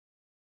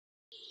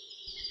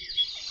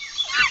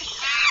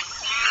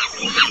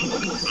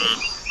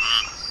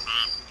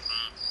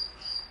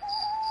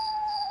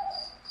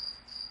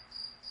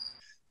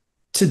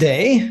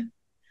Today,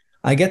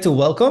 I get to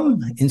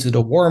welcome into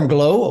the warm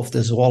glow of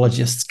the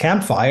zoologist's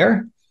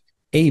campfire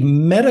a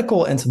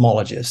medical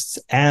entomologist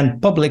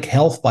and public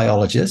health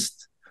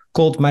biologist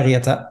called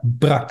Marieta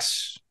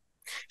Braks.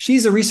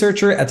 She's a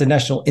researcher at the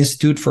National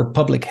Institute for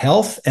Public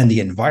Health and the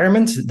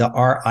Environment, the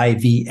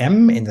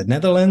RIVM in the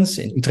Netherlands,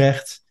 in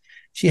Utrecht.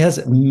 She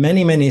has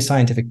many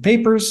scientific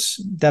papers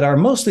that are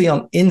mostly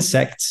on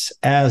insects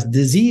as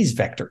disease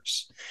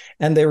vectors.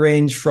 And they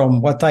range from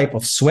what type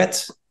of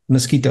sweat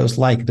mosquitoes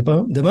like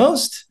the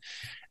most,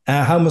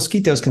 how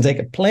mosquitoes can take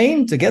a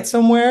plane to get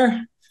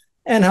somewhere,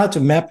 and how to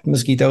map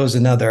mosquitoes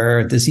and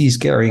other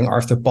disease-carrying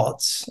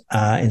arthropods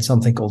in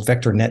something called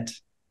VectorNet.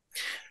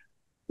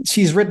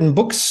 She's written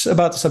books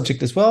about the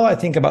subject as well, I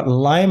think about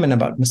Lyme and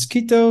about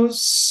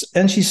mosquitoes.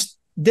 And she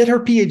did her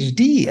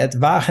PhD at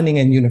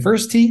Wageningen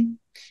University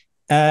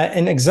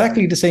in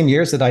exactly the same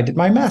years that I did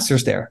my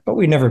master's there, but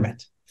we never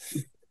met.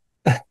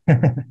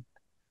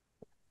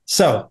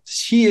 So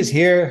she is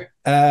here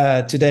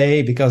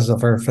today because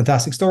of her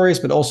fantastic stories,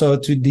 but also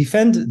to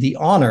defend the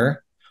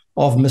honor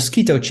of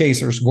mosquito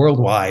chasers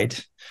worldwide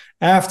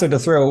after the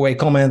throwaway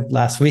comment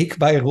last week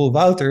by Roel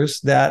Wouters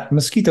that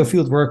mosquito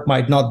fieldwork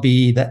might not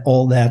be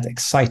all that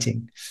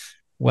exciting.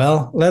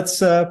 Well,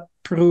 let's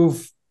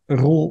prove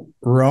Roel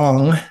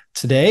wrong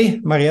today.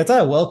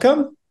 Marieta,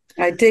 welcome.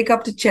 I take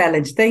up the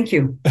challenge. Thank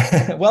you.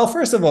 Well,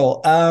 first of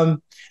all,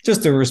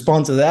 just to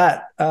respond to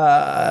that,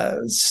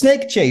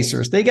 snake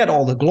chasers, they get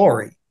all the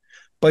glory,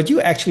 but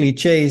you actually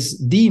chase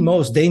the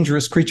most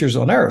dangerous creatures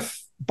on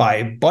Earth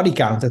by body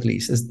count, at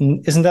least.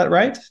 Isn't that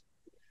right?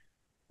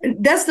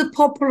 That's the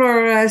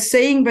popular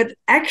saying, but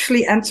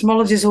actually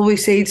entomologists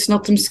always say it's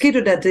not the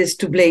mosquito that is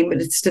to blame,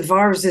 but it's the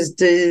virus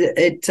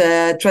it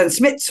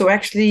transmits. So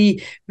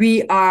actually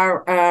we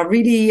are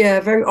really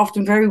very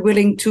often very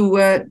willing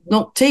to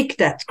not take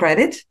that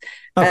credit.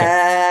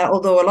 Okay.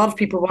 Although a lot of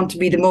people want to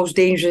be the most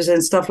dangerous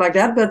and stuff like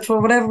that. But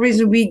for whatever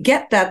reason, we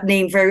get that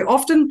name very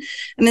often.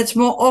 And it's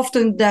more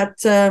often that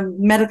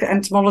medical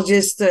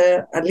entomologists,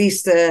 at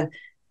least that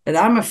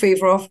I'm a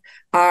favor of,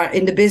 are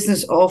in the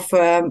business of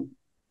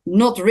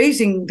not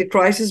raising the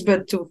crisis,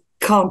 but to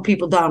calm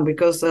people down,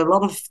 because a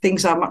lot of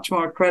things are much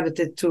more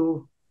accredited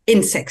to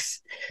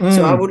insects.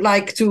 So I would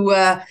like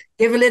to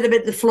give a little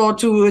bit the floor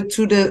to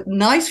the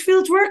nice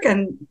field work,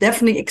 and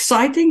definitely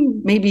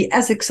exciting, maybe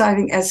as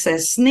exciting as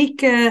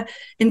snake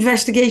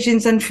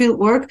investigations and field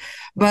work,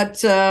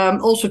 but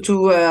also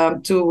to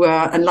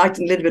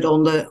enlighten a little bit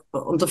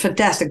on the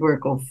fantastic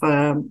work of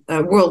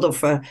world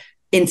of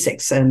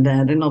insects, and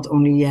they're not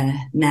only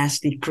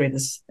nasty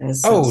critters.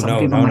 As no.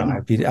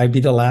 I'd be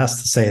the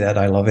last to say that.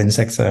 I love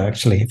insects,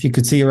 actually. If you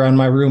could see around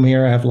my room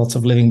here, I have lots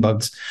of living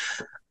bugs.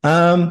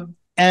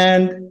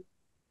 And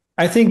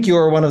I think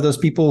you're one of those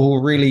people who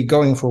are really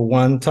going for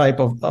one type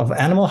of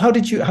animal. How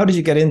did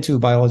you get into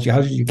biology?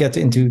 How did you get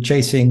into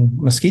chasing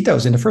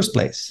mosquitoes in the first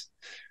place?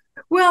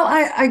 Well,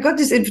 I got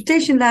this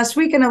invitation last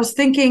week, and I was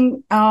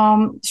thinking,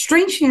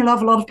 strangely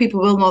enough, a lot of people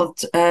will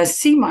not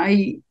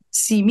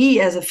see me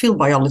as a field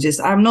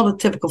biologist. I'm not a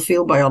typical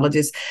field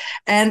biologist.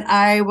 And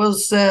I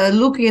was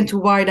looking into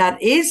why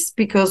that is,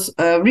 because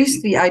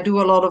recently I do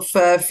a lot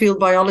of field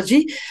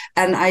biology,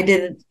 and I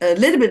did it a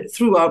little bit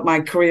throughout my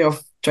career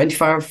of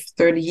 25,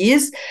 30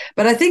 years.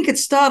 But I think it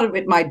started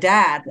with my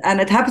dad, and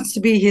it happens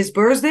to be his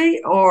birthday,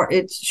 or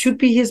it should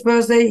be his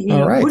birthday. He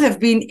would have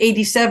been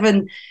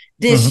 87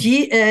 this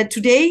year,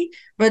 today,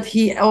 but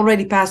he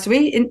already passed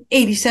away in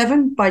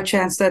 87. By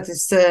chance, that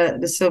is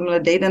the similar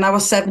date. And I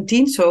was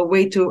 17, so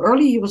way too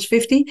early. He was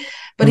 50,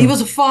 but he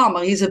was a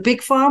farmer. He's a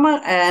big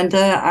farmer, and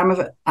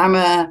I'm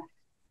a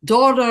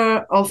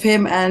daughter of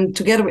him, and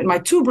together with my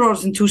two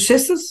brothers and two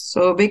sisters,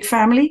 so a big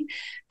family.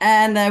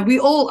 And we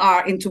all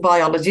are into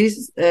biology.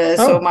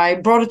 So my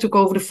brother took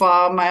over the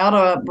farm. My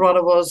other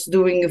brother was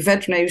doing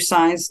veterinary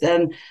science.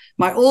 And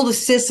my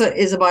oldest sister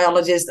is a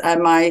biologist.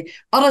 And my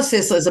other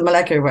sister is a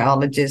molecular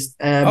biologist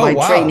by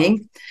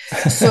training.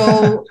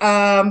 So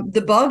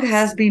the bug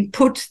has been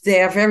put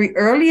there very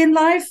early in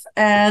life.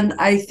 And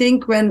I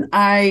think when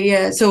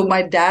so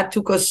my dad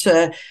took us,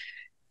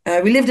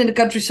 we lived in the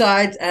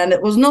countryside, and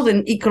it was not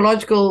an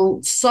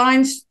ecological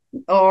science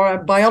or a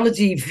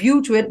biology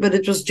view to it, but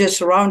it was just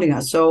surrounding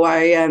us. So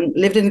I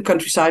lived in the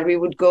countryside. We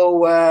would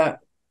go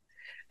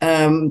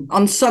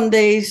on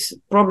Sundays,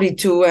 probably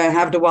to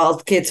have the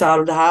wild kids out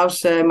of the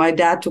house. My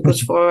dad took us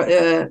for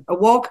a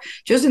walk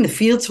just in the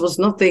fields. Was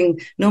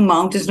nothing, no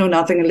mountains, no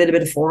nothing, a little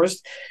bit of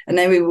forest. And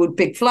then we would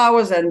pick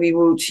flowers, and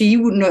she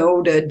would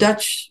know the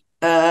Dutch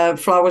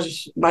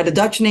flowers by the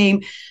Dutch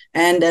name.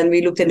 And then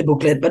we looked in the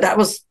booklet, but that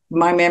was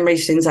my memory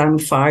since I'm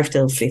 5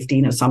 till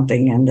 15 or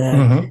something.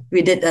 And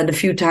we did that a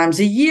few times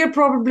a year,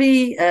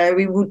 probably.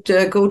 We would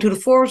go to the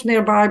forest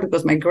nearby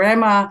because my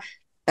grandma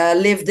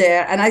lived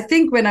there. And I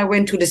think when I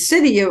went to the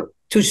city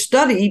to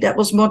study, that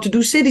was more to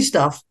do city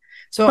stuff.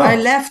 So I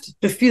left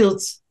the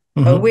fields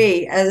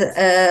away.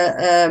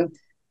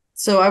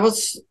 So I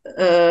was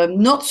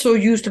not so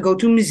used to go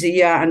to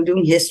museum and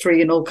doing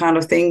history and all kind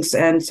of things.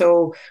 And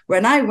so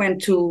when I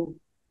went to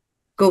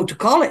go to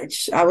college,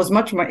 I was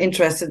much more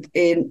interested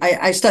in,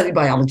 I studied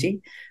biology,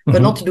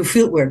 but not to do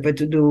field work, but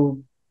to do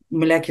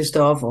molecular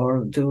stuff or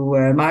do,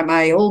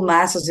 my whole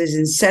master's is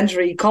in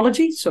sensory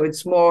ecology. So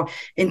it's more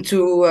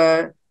into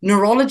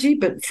neurology,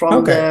 but from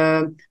the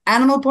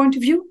animal point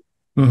of view.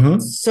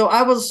 So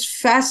I was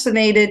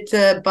fascinated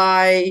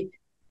by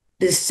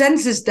the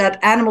senses that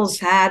animals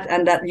had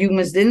and that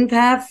humans didn't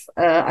have.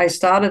 I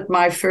started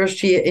my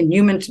first year in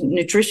human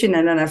nutrition,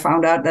 and then I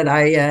found out that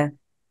I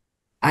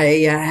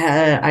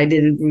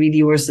didn't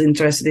really was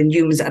interested in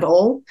humans at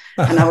all,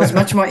 and I was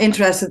much more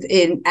interested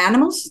in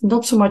animals,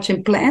 not so much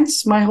in plants.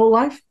 My whole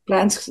life,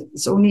 plants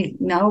is only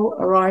now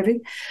arriving.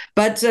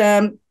 But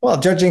well,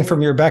 judging from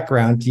your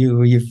background,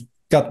 you've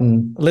gotten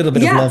a little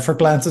bit of love for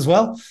plants as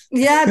well.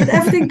 Yeah, but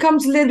everything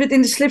comes a little bit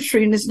in the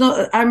slipstream. It's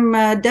not. I'm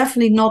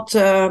definitely not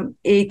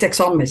a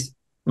taxonomist.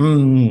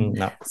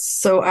 No.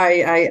 So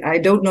I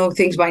don't know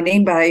things by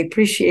name, but I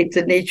appreciate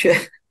the nature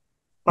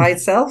by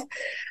itself.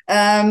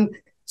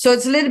 So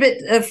it's a little bit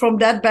from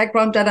that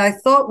background that I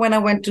thought when I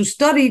went to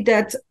study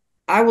that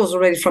I was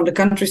already from the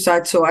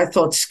countryside. So I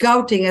thought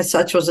scouting as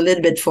such was a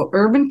little bit for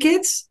urban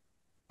kids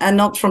and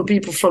not from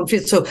people from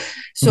field.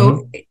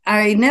 So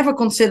I never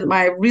considered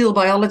my real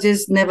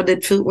biologist, never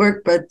did field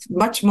work, but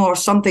much more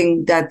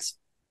something that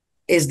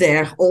is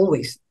there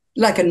always,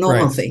 like a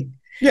normal thing.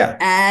 Yeah.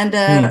 And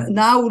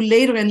now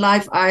later in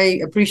life, I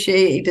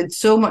appreciate it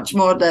so much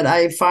more that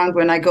I found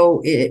when I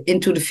go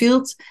into the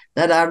field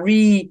that I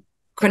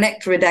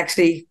reconnect with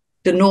actually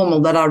the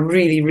normal that I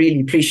really,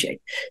 really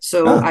appreciate.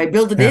 So I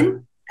built it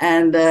in.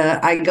 And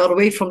I got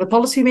away from the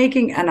policy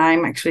making, and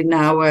I'm actually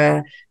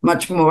now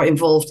much more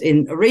involved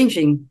in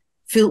arranging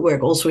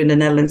fieldwork also in the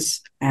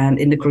Netherlands and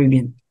in the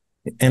Caribbean.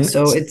 And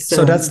so it's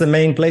so that's the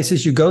main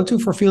places you go to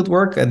for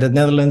fieldwork, the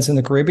Netherlands and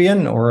the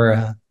Caribbean,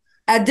 or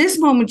at this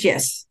moment,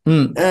 yes.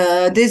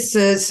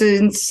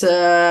 Since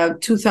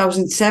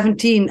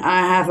 2017,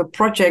 I have a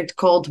project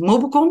called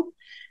Mobicon,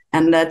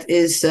 and that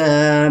is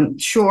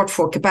short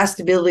for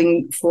capacity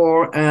building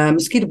for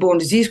mosquito-borne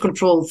disease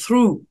control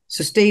through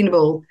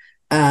sustainable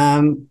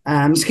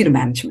mosquito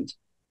management.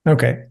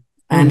 Okay.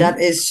 And that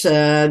is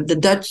the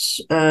Dutch,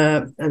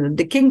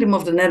 the Kingdom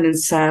of the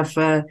Netherlands have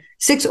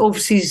 6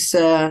 overseas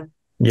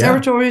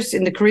territories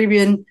in the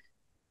Caribbean,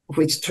 of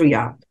which 3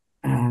 are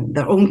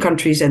their own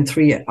countries and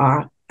 3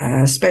 are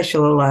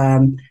special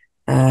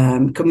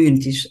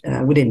communities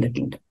within the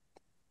kingdom.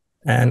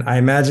 And I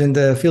imagine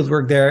the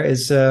fieldwork there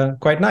is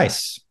quite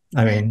nice.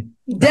 I mean,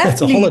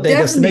 it's a holiday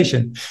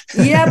destination.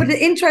 Yeah, but the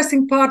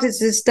interesting part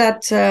is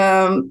that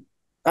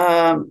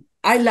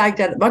I like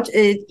that much.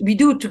 We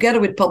do it together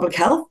with public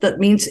health. That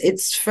means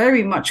it's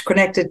very much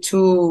connected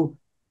to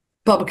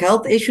public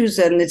health issues,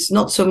 and it's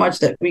not so much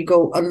that we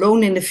go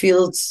alone in the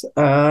fields.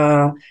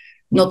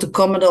 Not to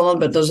comment on it,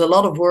 but there's a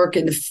lot of work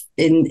in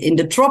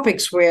the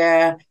tropics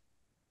where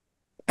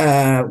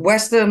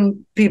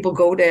Western people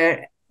go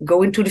there,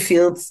 go into the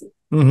fields,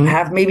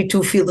 have maybe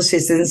 2 field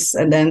assistants,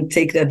 and then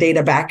take their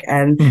data back.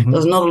 And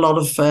there's not a lot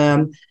of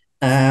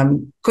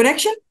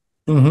connection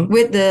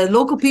with the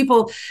local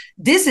people.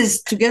 This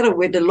is together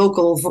with the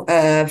local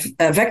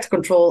vector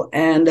control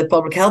and the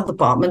public health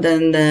department.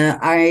 And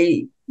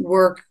I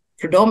work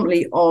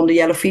predominantly on the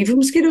yellow fever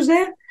mosquitoes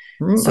there.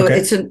 So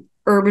it's an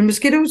urban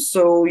mosquitoes.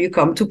 So you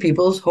come to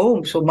people's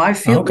homes. So my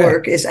field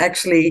work is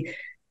actually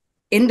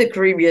in the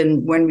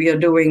Caribbean when we are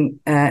doing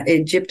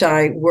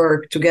Egypti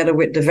work together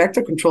with the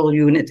vector control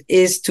unit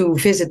is to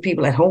visit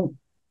people at home.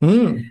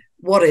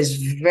 What is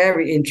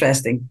very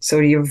interesting. So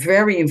you're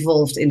very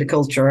involved in the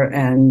culture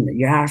and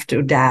you have to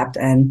adapt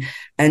and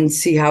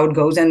see how it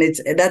goes. And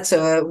that's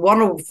a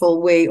wonderful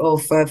way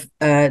of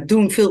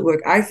doing field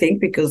work, I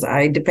think, because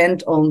I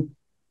depend on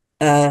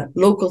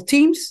local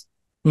teams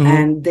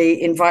and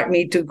they invite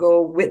me to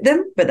go with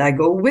them, but I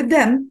go with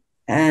them.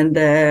 And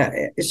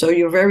so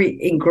you're very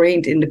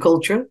ingrained in the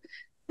culture.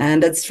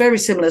 And that's very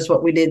similar to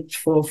what we did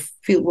for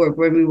field work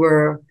when we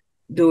were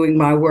doing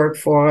my work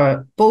for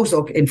a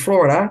postdoc in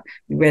Florida.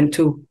 We went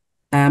to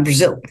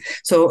Brazil.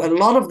 So a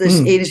lot of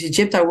this Aedes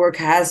aegypti work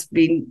has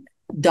been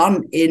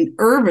done in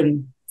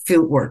urban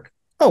field work.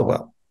 Oh,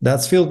 well,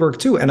 that's field work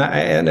too. And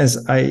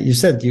you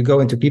said, you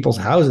go into people's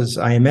houses.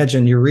 I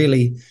imagine you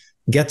really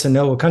get to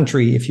know a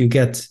country if you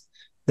get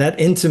that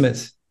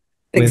intimate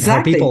with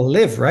how people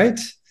live, right?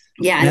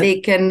 Yeah, and they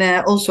can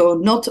also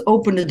not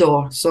open the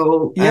door.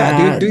 So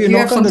do you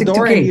knock on the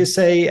door and you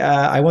say,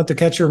 "I want to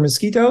catch your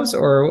mosquitoes,"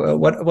 or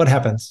what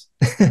happens?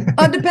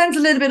 It depends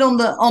a little bit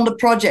on the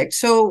project.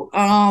 So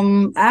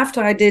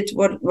after I did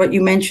what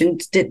you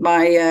mentioned, did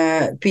my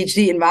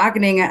PhD in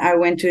Wageningen, I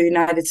went to the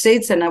United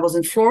States and I was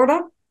in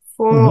Florida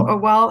for a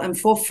while. And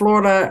for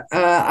Florida,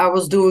 I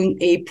was doing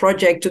a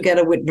project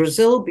together with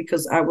Brazil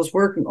because I was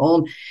working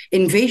on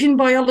invasion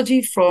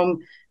biology from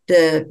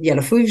the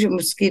yellow fever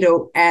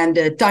mosquito and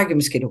the tiger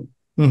mosquito.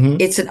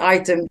 It's an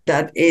item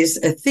that is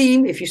a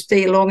theme. If you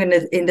stay long in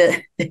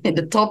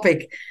the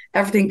topic,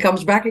 everything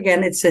comes back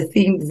again. It's a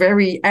theme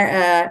very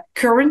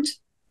current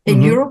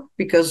in Europe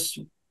because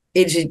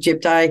Aedes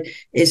aegypti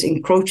is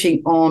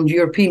encroaching on the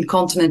European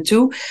continent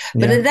too.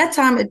 But at that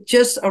time, it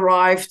just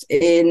arrived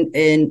in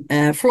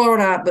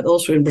Florida, but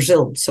also in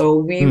Brazil. So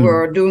we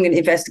were doing an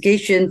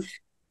investigation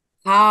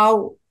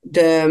how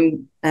the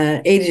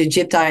Aedes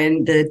aegypti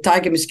and the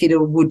tiger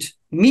mosquito would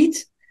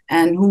meet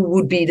and who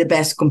would be the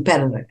best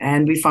competitor.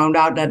 And we found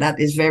out that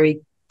is very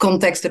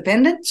context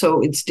dependent.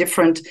 So it's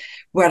different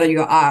whether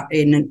you are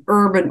in an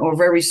urban or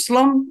very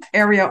slum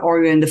area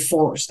or you're in the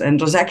forest. And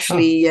there's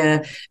actually,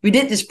 we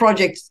did this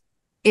project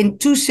in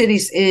 2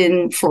 cities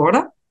in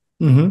Florida,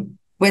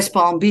 West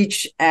Palm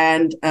Beach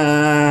and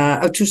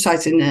 2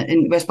 sites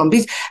in West Palm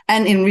Beach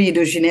and in Rio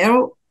de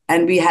Janeiro.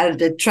 And we had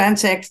the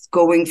transect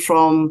going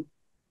from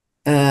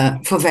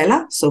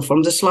favela, so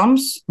from the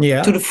slums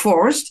to the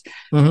forest.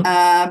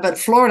 But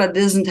Florida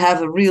doesn't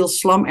have a real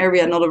slum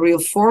area, not a real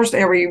forest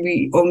area.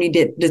 We only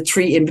did the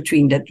 3 in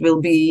between. That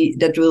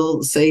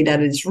will say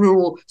that it's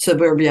rural,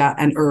 suburbia,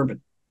 and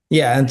urban.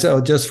 Yeah, and so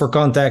just for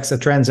context, a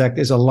transect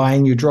is a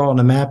line you draw on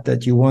a map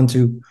that you want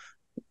to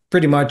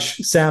pretty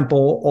much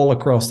sample all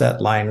across that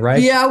line,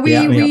 right? Yeah,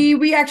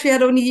 we actually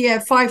had only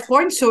 5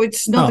 points, so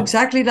it's not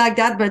exactly like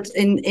that. But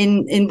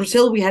in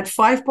Brazil, we had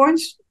 5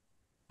 points.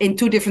 In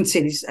 2 different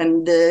cities.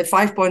 And the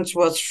 5 points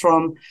was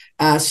from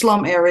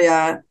slum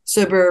area,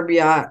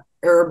 suburbia,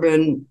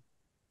 urban,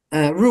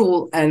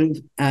 rural, and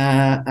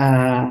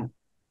I'm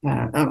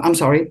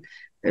sorry,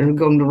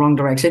 going the wrong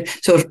direction.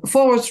 So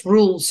forest,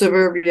 rural,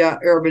 suburbia,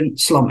 urban,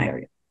 slum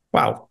area.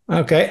 Wow.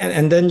 Okay.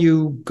 And then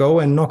you go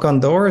and knock on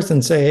doors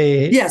and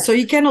say... Yeah, so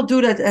you cannot do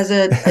that as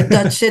a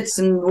Dutch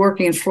citizen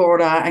working in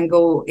Florida and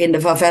go in the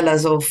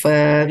favelas of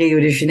Rio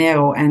de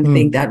Janeiro and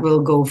think that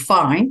will go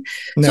fine.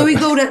 No. So we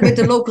go that with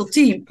the local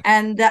team,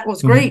 and that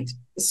was great.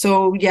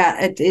 So yeah,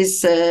 it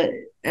is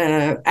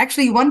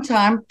actually one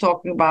time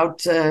talking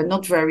about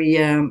not very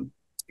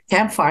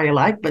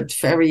campfire-like, but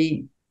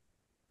very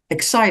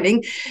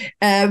exciting.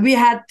 We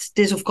had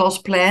this, of course,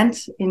 planned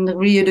in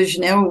Rio de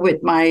Janeiro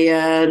with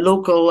my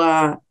local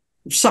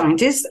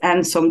scientists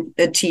and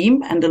a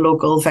team and the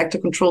local vector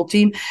control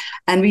team.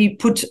 And we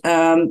put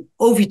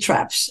OV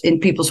traps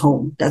in people's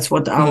home. That's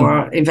what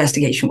our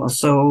investigation was.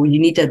 So you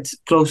need that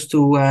close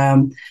to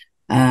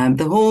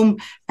the home.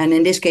 And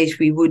in this case,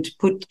 we would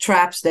put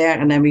traps there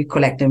and then we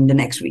collect them the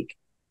next week.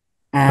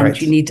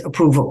 And you need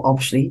approval,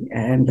 obviously.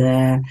 And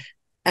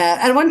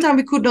at one time,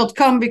 we could not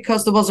come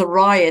because there was a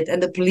riot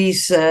and the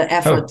police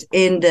effort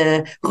in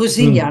the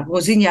Rosinha.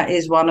 Rosinha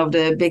is one of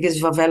the biggest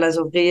favelas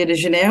of Rio de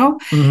Janeiro.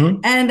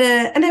 And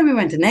then we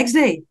went the next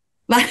day.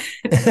 Like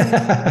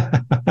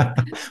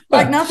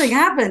nothing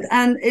happened.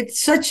 And it's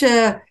such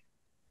a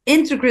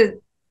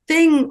intricate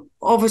thing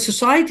of a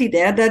society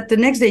there that the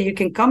next day you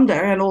can come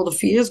there and all the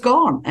fear is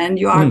gone. And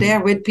you are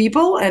there with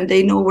people and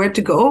they know where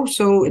to go.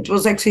 So it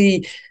was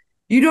actually...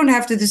 You don't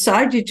have to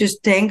decide, you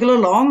just tangle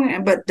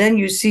along, but then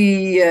you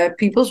see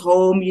people's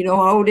home, you know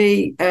how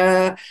they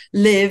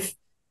live.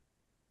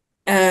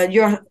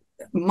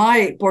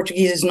 My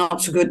Portuguese is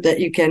not so good that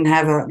you can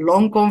have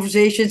long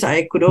conversations.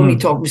 I could only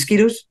talk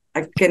mosquitoes.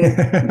 I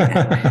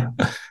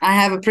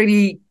have a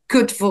pretty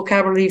good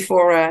vocabulary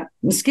for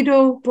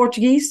mosquito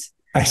Portuguese.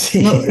 I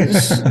see.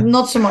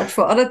 Not so much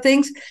for other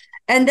things.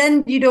 And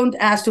then you don't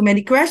ask too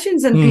many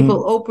questions and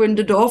people open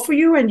the door for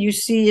you and you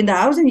see in the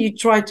house and you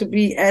try to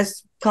be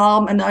as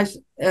calm and nice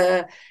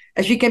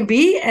as you can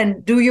be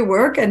and do your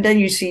work. And then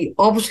you see,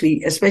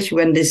 obviously, especially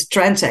when this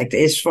transect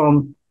is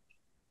from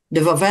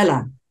the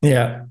favela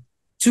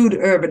to the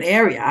urban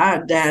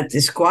area, that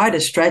is quite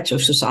a stretch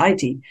of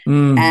society.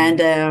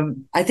 And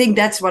I think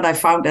that's what I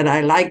found that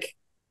I like.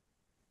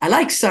 I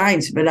like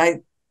science, but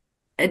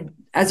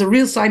as a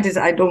real scientist,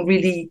 I don't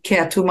really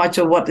care too much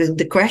of what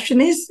the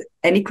question is.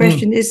 Any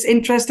question is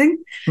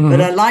interesting, but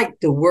I like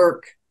the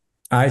work.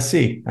 I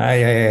see.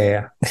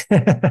 Yeah.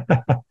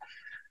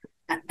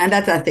 And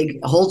that, I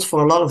think, holds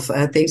for a lot of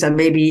things. And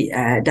maybe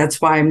that's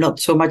why I'm not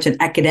so much an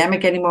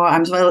academic anymore.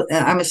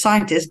 I'm a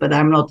scientist, but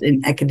I'm not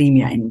in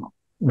academia anymore.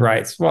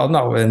 Right. Well,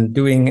 no, and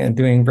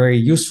doing very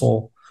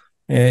useful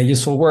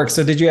work.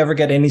 So did you ever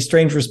get any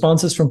strange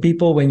responses from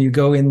people when you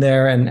go in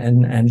there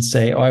and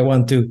say, oh, I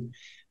want to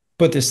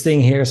put this thing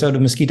here so the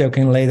mosquito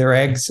can lay their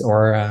eggs?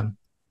 Or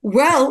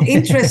Well,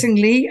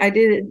 interestingly, I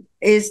did it.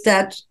 Is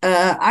that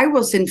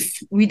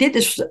we did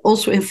this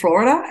also in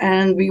Florida,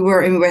 and we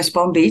were in West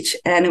Palm Beach.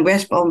 And in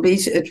West Palm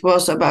Beach, it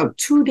was about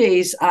 2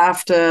 days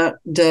after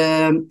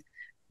the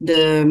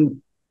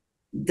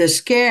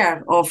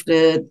scare of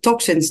the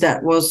toxins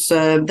that was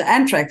the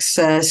anthrax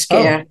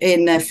scare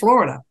in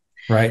Florida.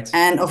 Right.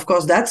 And of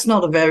course, that's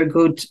not a very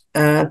good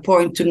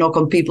point to knock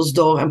on people's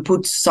door and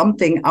put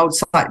something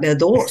outside their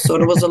door. So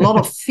there was a lot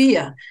of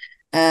fear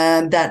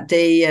that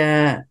they...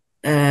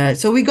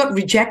 so we got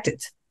rejected.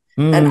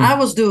 And I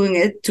was doing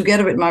it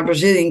together with my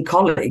Brazilian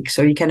colleague.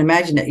 So you can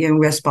imagine that you're in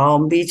West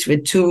Palm Beach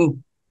with 2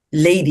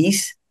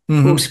 ladies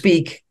who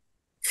speak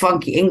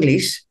funky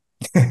English,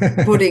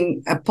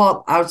 putting a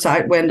pot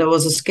outside when there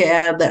was a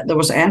scare that there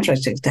was an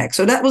anthrax attack.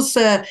 So that was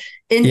an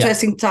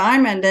interesting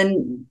time. And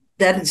then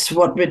that is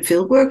what with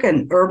fieldwork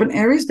and urban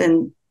areas,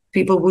 then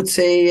people would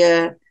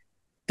say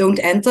don't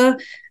enter.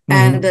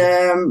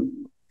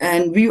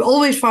 And we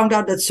always found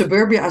out that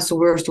suburbia is the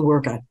worst to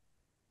work at.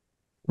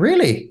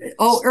 Really?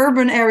 Oh,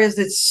 urban areas,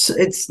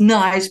 it's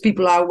nice.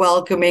 People are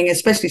welcoming,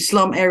 especially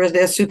slum areas.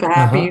 They're super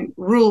happy.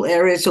 Rural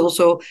areas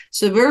also.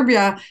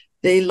 Suburbia,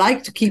 they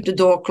like to keep the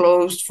door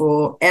closed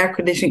for air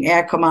conditioning,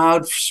 air come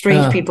out,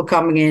 strange people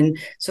coming in.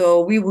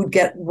 So we would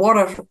get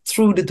water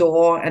through the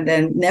door and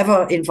then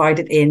never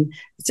invited in.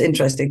 It's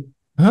interesting.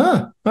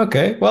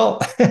 Okay.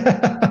 Well,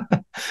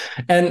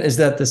 and is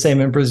that the same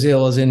in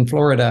Brazil as in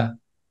Florida?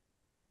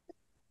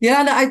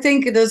 Yeah, I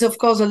think there's of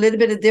course a little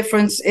bit of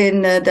difference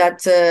in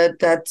that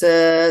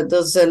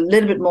there's a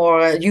little bit more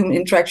human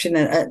interaction.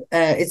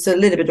 It's a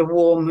little bit of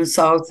warm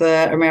South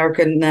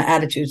American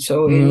attitude.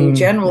 So in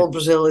general,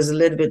 Brazil is a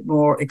little bit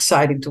more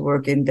exciting to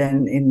work in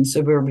than in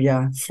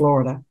suburbia,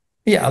 Florida.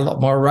 Yeah, a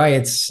lot more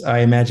riots, I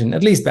imagine,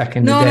 at least back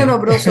in the day. No,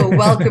 but also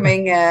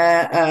welcoming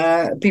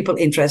people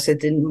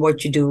interested in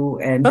what you do,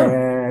 and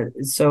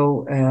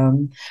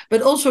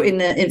but also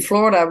in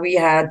Florida we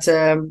had.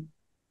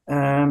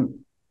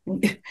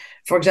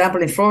 For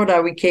example, in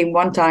Florida, we came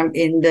one time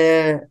in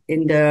the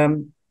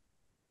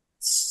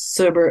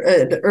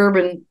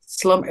urban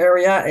slum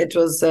area. It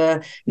was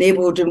a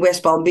neighborhood in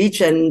West Palm Beach,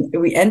 and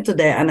we entered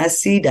there, and I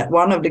see that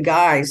one of the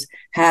guys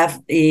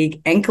have a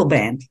ankle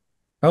band.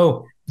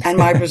 Oh. And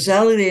my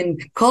Brazilian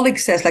colleague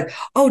says, like,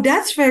 "Oh,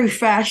 that's very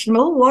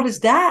fashionable. What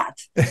is that?"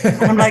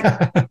 And I'm like,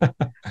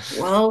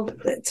 "Well,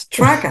 it's a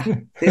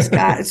tracker, this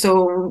guy."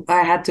 So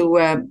I had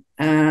to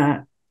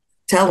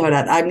tell her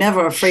that I'm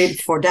never afraid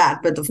for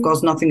that, but of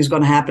course nothing is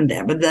going to happen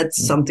there. But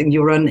that's something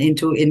you run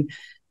into in.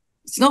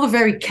 It's not a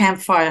very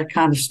campfire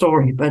kind of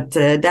story, but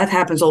that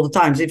happens all the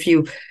time. If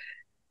you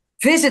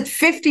visit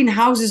 15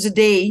 houses a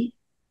day,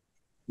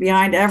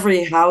 behind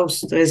every house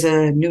there's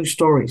a new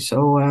story.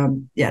 So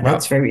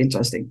that's very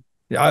interesting.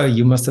 Oh,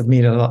 you must have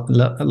met a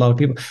lot of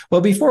people. Well,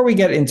 before we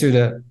get into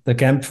the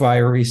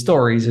campfire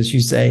stories, as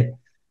you say,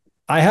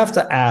 I have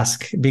to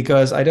ask,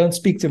 because I don't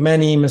speak to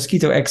many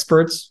mosquito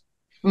experts.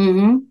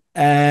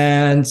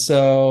 And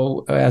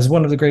so, as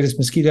one of the greatest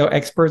mosquito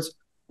experts,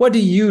 what do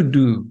you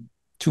do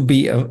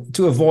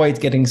to avoid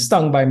getting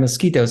stung by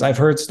mosquitoes? I've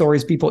heard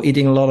stories, people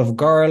eating a lot of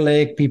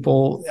garlic,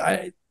 people,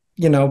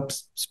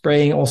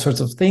 spraying all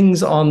sorts of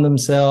things on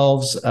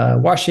themselves,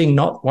 washing,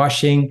 not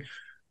washing.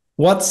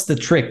 What's the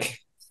trick?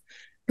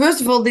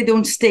 First of all, they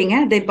don't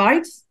sting, they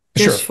bite.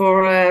 Just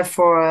for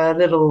a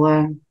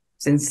little.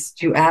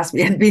 Since you asked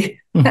me,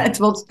 that's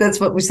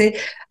what we say.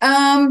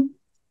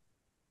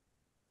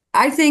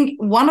 I think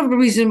one of the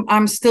reasons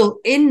I'm still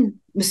in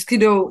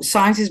mosquito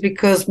science is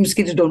because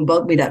mosquitoes don't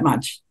bug me that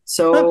much.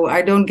 So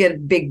I don't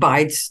get big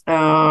bites.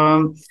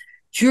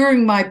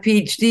 During my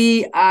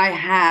PhD,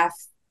 I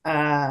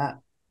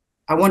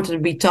wanted to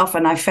be tough,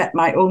 and I fed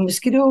my own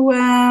mosquito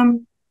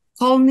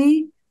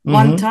colony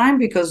one time,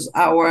 because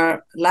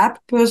our lab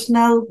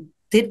personnel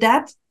did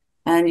that.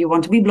 And you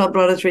want to be blood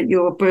brothers with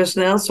your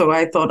personnel. So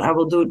I thought I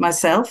will do it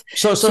myself.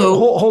 So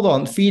hold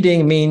on.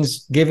 Feeding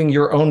means giving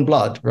your own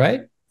blood,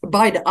 right?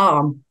 By the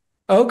arm.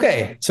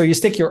 Okay. So you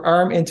stick your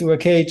arm into a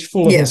cage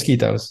full of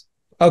mosquitoes.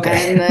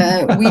 Okay.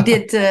 And we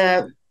did,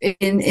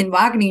 in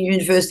Wageningen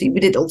University, we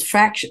did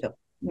olfaction.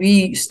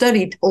 We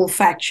studied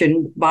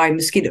olfaction by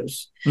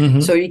mosquitoes.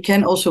 So you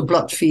can also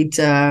blood feed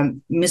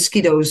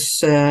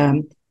mosquitoes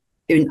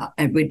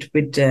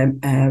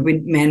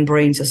with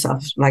membranes and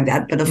stuff like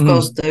that. But of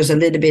course, there's a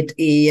little bit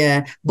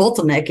a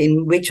bottleneck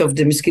in which of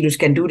the mosquitoes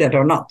can do that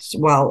or not.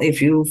 Well,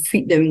 if you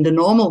feed them the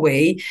normal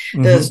way,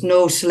 there's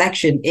no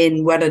selection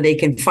in whether they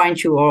can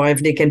find you or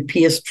if they can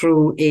pierce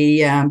through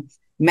a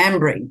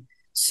membrane.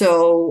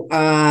 So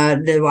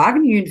the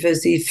Wageningen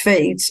University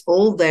feeds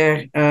all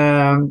their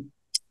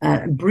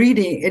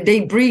breeding. They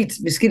breed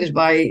mosquitoes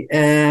by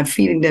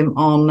feeding them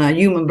on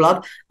human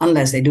blood,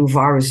 unless they do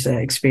virus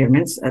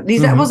experiments. At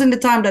least that was in the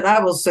time that I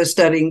was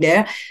studying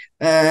there,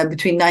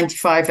 between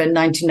 95 and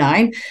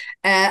 99.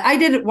 I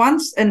did it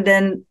once, and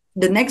then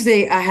the next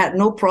day I had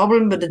no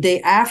problem, but the day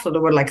after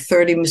there were like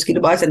 30 mosquito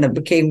bites, and that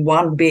became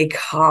one big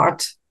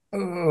heart.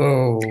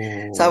 Oh.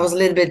 So I was a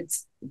little bit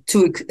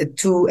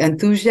too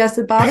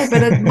enthusiastic about it,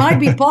 but it might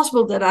be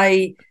possible that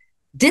I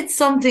did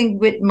something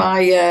with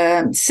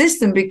my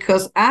system,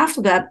 because after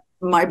that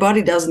my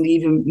body doesn't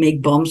even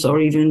make bumps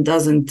or even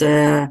doesn't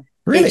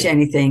itch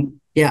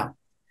anything.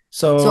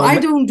 So I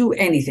don't do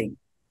anything.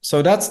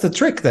 So that's the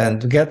trick then,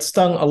 to get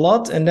stung a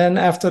lot, and then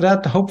after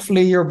that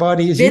hopefully your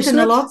body is bitten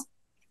a lot.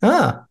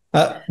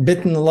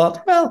 Bitten a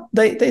lot. Well,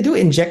 they do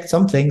inject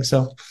something.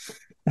 So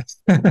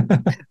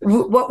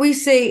what we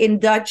say in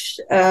Dutch,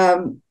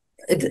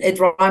 it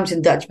rhymes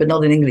in Dutch but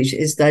not in English,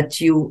 is that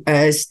you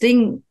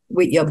sting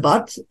with your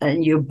butt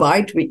and you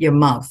bite with your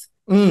mouth.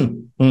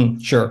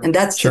 Sure. And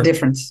that's the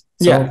difference.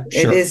 So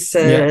it is.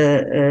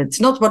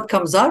 It's not what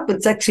comes out, but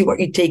it's actually what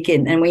you take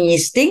in. And when you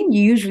sting,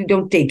 you usually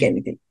don't take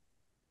anything.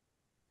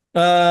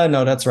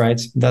 No, that's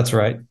right. That's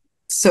right.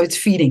 So it's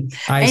feeding.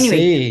 I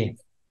see.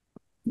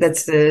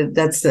 That's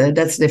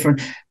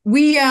different.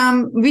 We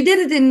did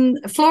it in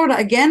Florida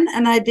again,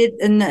 and I did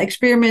an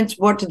experiment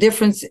what the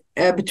difference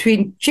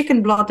between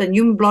chicken blood and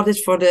human blood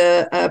is for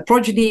the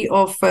progeny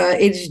of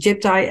Aedes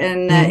aegypti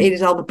and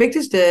Aedes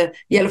albopictus, the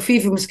yellow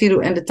fever mosquito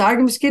and the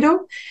tiger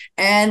mosquito,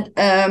 and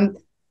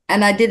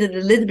I did it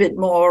a little bit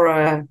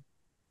more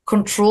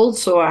controlled.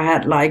 So I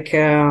had like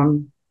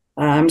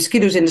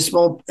mosquitoes in a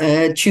small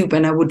tube,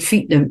 and I would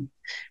feed them,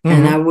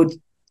 and I would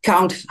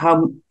count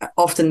how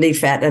often they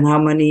fed and how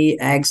many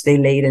eggs they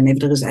laid, and if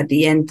there is at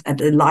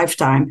the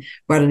lifetime,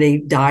 whether they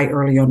die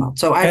early or not.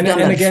 So I've done that.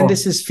 And again, before.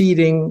 This is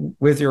feeding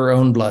with your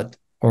own blood,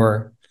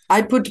 or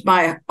I put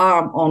my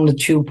arm on the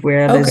tube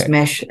where there's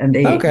mesh, and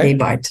they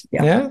bite.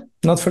 Yeah,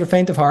 not for the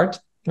faint of heart.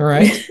 All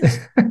right.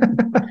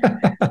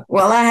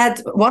 Well, I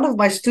had one of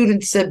my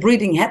students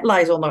breeding head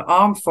lice on her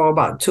arm for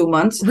about 2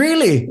 months.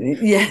 Really?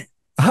 Yeah.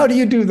 How do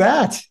you do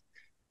that?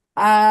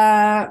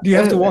 Do you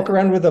have to walk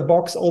around with a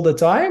box all the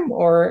time,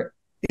 or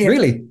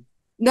really?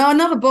 No,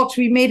 not a box.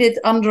 We made it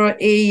under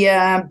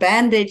a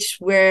bandage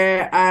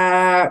where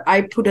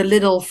I put a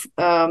little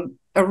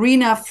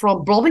arena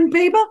from blotting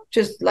paper,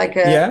 just like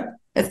a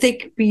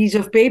thick piece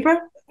of paper.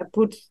 I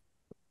put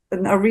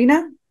an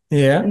arena,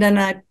 and then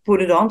I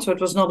put it on, so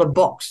it was not a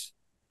box.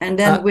 And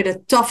then with a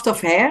tuft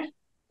of hair,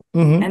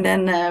 and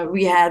then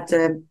we had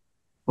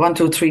 1,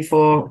 2, 3,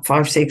 4,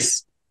 5,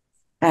 6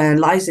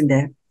 lice in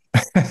there.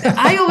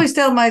 I always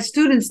tell my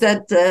students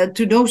that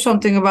to know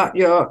something about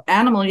your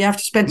animal, you have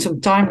to spend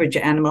some time with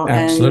your animal.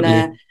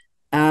 Absolutely.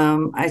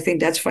 And I think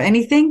that's for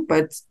anything.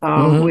 But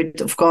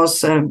with, of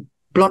course,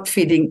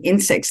 blood-feeding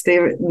insects,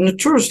 they're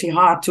notoriously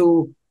hard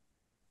to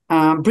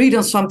breed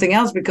on something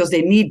else because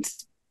they need...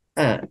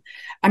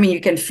 you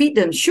can feed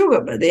them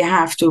sugar, but they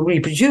have to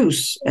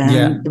reproduce.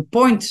 And the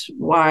point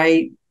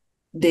why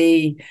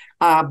they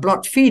are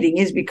blood-feeding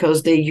is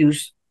because they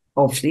use,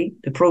 obviously,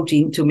 the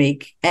protein to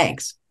make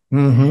eggs.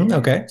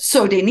 Okay.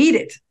 So they need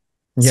it.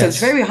 Yes. So it's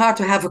very hard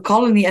to have a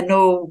colony and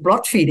no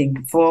blood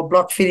feeding for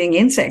blood feeding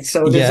insects.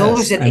 So there's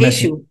always an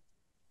issue.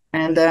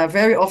 And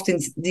very often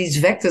these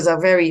vectors are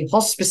very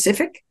host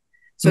specific.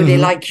 So they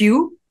like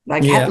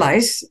head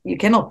lice. You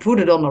cannot put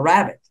it on a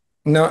rabbit.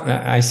 No,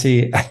 I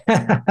see.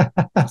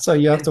 So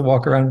you have to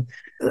walk around.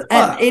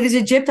 And Aedes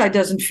aegypti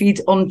doesn't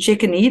feed on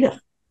chicken either,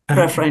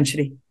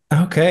 preferentially.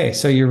 Okay.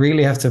 So you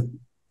really have to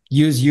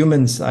use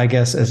humans, I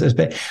guess.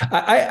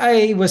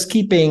 I was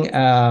keeping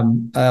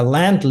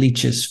land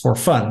leeches for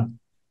fun.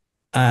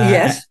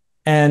 Yes.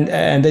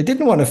 And they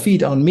didn't want to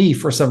feed on me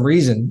for some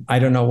reason. I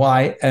don't know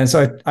why. And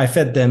so I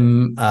fed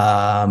them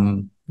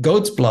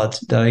goat's blood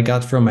that I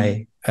got from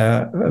a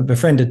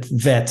befriended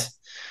vet.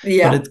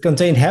 Yeah. But it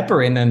contained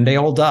heparin and they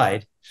all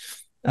died.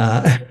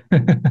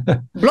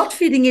 Blood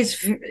feeding is,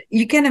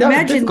 you can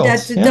imagine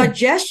that the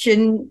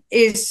digestion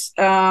is...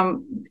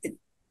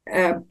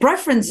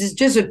 preference is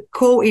just a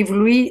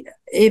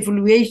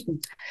co-evaluation.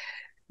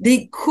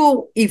 They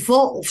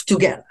co-evolve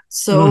together.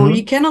 So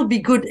you cannot be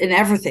good in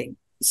everything.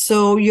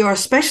 So you are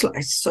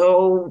specialized.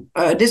 So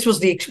this was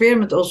the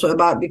experiment also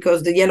about,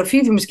 because the yellow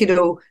fever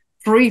mosquito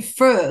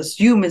prefers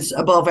humans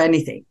above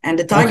anything. And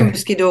the tiger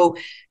mosquito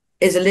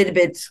is a little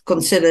bit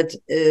considered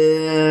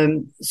a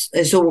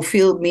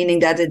zoophile, meaning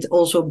that it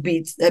also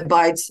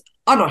bites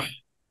other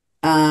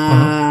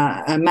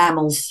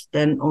mammals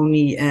than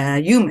only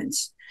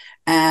humans.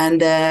 And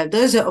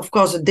there's, of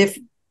course, a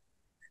different...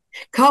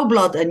 Cow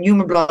blood and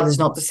human blood is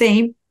not the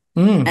same.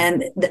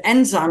 And the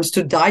enzymes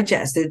to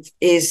digest it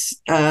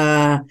is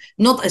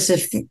not as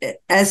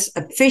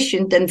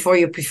efficient than for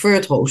your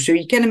preferred host. So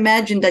you can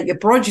imagine that your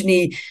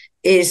progeny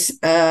is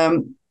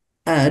the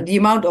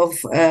amount of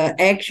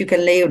eggs you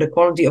can lay, or the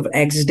quality of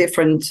eggs is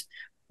different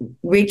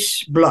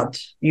which blood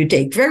you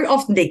take. Very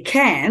often they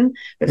can,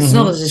 but it's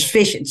not as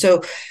efficient.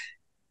 So,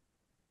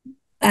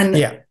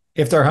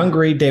 if they're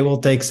hungry, they will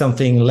take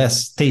something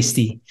less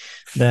tasty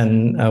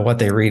than what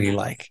they really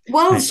like.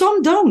 Well,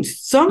 some don't.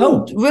 Some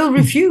will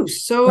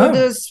refuse. So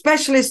the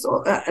specialists,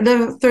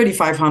 the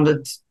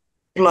 3,500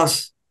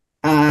 plus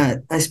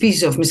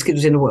species of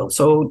mosquitoes in the world.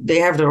 So they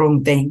have their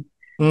own thing.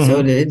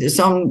 So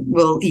some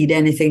will eat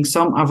anything.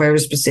 Some are very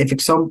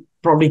specific. Some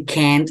probably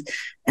can't.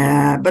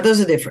 But there's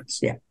a difference.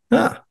 Yeah.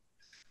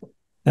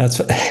 That's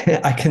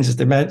I can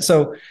just imagine.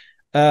 So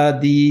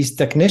these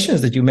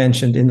technicians that you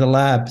mentioned in the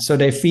lab, so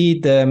they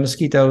feed the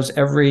mosquitoes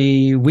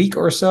every week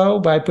or so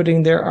by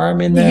putting their arm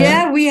in there?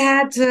 Yeah, we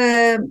had,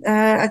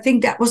 I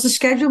think that was the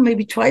schedule,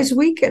 maybe twice a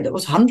week, and it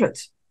was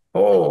hundreds.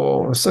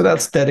 Oh, so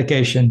that's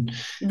dedication.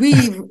 We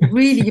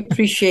really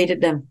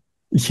appreciated them.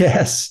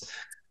 Yes.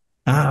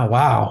 Ah,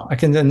 wow. I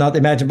can not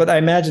imagine, but I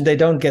imagine they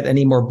don't get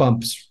any more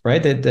bumps,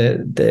 right?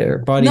 Their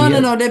body...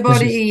 No. Their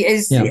body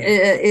is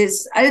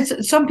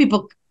some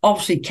people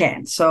obviously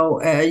can't.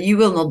 So you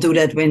will not do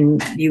that when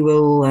you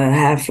will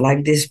have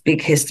like this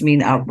big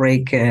histamine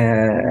outbreak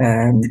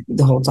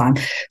the whole time.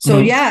 So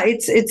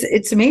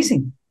it's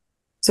amazing.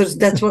 So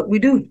that's what we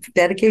do.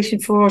 Dedication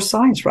for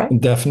science, right?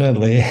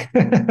 Definitely.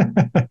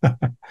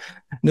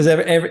 Does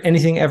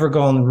anything ever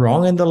gone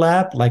wrong in the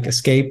lab, like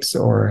escapes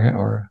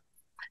or?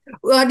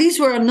 Well, these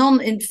were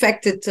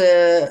non-infected.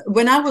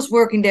 When I was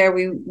working there,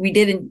 we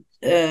didn't.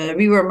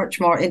 We were much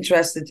more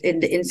interested in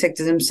the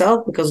insects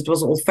themselves because it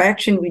was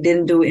old-fashioned. We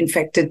didn't do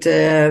infected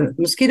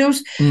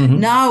mosquitoes. Mm-hmm.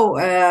 Now,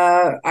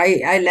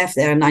 I left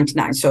there in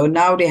 '99, so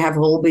now they have a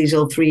whole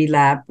Basel III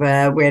lab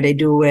where they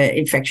do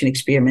infection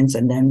experiments,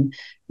 and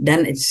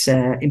then it's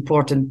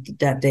important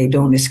that they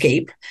don't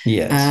escape.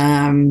 Yes.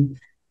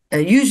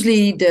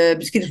 Usually the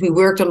mosquitoes we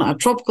worked on are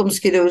tropical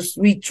mosquitoes.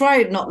 We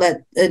try not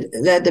let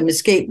them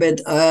escape, but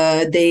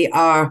they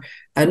are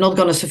not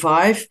going to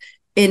survive.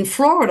 In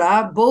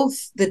Florida,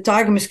 both the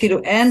tiger mosquito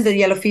and the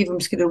yellow fever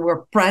mosquito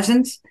were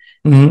present.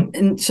 Mm-hmm.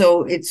 And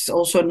so it's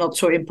also not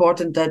so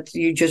important that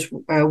you just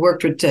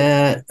worked with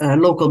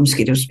local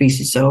mosquito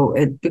species. So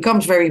it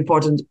becomes very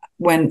important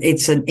when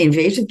it's an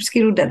invasive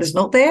mosquito that is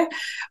not there,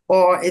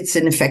 or it's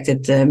an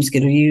infected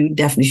mosquito. You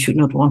definitely should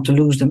not want to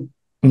lose them.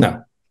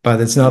 No,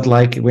 but it's not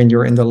like when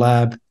you're in the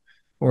lab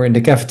or in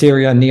the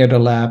cafeteria near the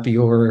lab,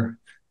 you're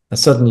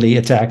suddenly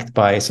attacked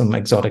by some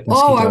exotic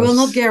mosquitoes. Oh, I will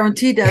not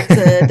guarantee that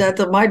that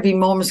there might be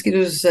more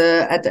mosquitoes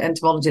at the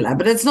entomology lab,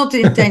 but that's not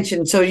the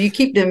intention. So you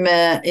keep them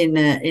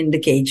in the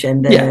cage,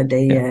 and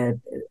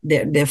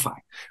they're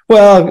fine.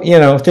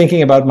 Well,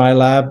 thinking about my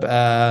lab,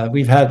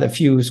 we've had a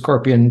few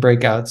scorpion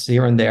breakouts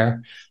here and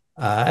there,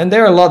 and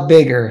they're a lot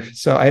bigger.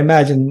 So I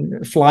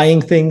imagine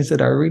flying things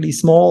that are really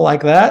small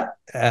like that.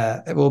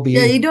 It will be.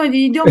 Yeah, you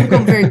don't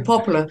become very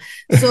popular.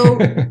 So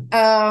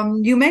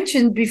you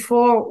mentioned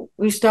before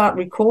we start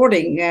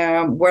recording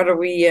whether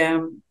we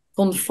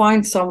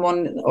confine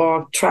someone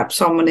or trap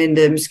someone in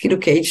the mosquito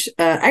cage.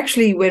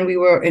 Actually, when we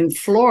were in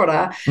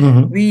Florida,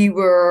 mm-hmm. we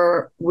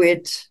were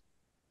with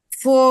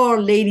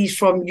 4 ladies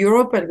from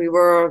Europe, and we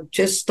were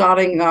just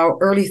starting our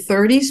early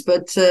 30s,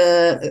 but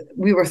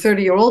we were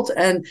 30-year-old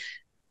and.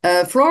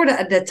 Florida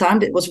at that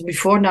time, it was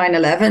before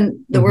 9/11,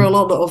 there mm-hmm. were a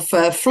lot of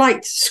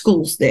flight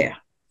schools there.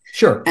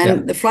 Sure.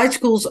 And the flight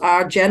schools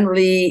are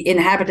generally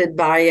inhabited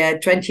by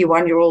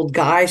 21-year-old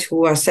guys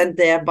who are sent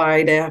there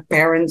by their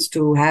parents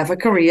to have a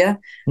career.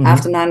 Mm-hmm.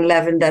 After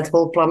 9/11, that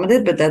whole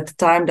plummeted. But at the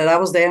time that I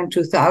was there in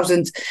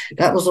 2000,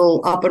 that was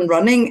all up and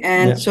running.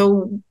 And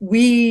so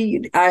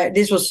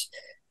this was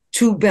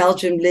 2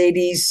 Belgian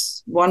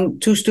ladies,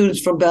 2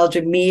 students from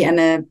Belgium, me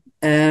and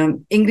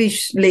an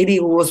English lady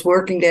who was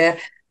working there.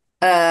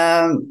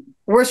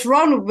 We're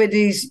surrounded with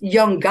these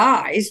young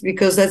guys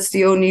because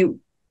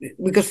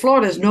because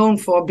Florida is known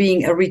for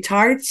being a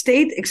retired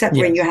state, except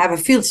when you have a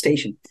field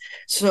station.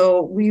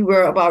 So we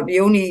were about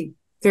the only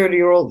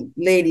 30-year-old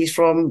ladies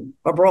from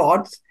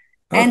abroad,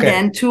 and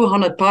then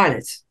 200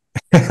 pilots.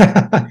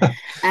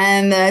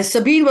 And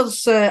Sabine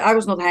was, I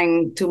was not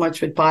hanging too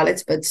much with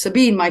pilots, but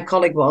Sabine, my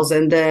colleague, was.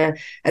 And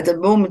at the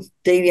moment,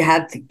 they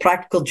had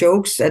practical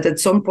jokes. And at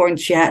some point,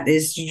 she had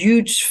this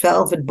huge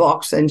velvet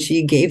box and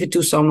she gave it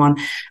to someone.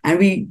 And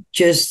we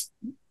just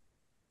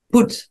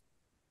put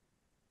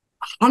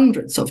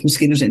hundreds of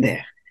mosquitoes in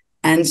there.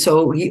 And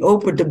so he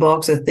opened the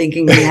box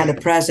thinking he had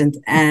a present,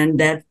 and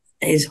that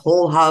his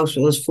whole house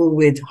was full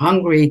with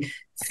hungry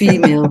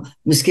female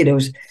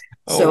mosquitoes.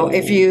 So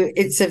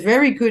it's a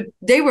very good,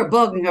 they were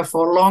bugging her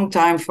for a long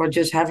time for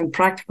just having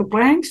practical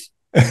pranks.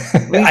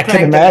 I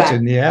can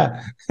imagine,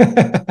 yeah.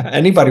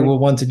 Anybody will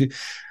want to do.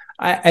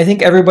 I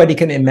think everybody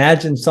can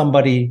imagine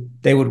somebody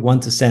they would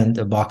want to send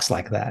a box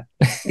like that.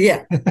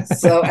 Yeah.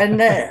 So,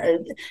 and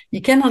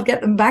you cannot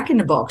get them back in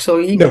the box. So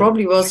he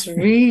probably was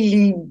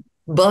really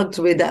bugged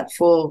with that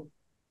for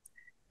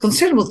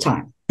considerable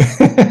time.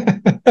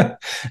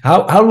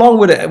 How long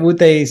would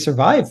they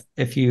survive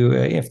if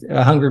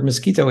a hungry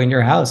mosquito in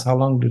your house? How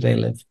long do they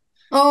live?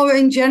 Oh,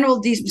 in general,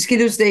 these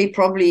mosquitoes, they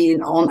probably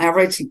on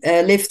average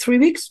live 3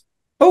 weeks.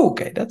 Oh,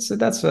 okay, that's a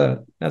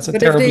but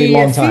terribly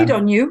long time. If they feed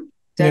on you,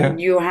 then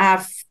you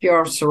have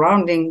your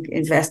surrounding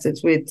infested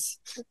with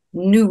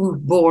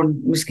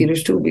newborn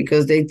mosquitoes too,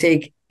 because they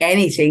take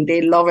anything,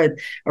 they love it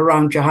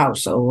around your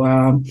house. So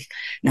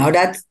now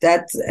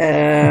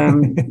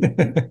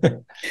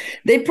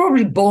they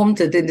probably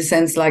bombed it in the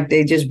sense like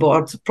they just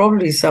bought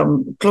probably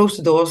closed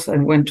the doors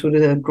and went to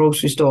the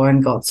grocery store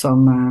and got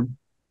some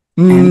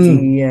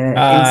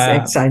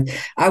insecticide.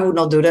 I would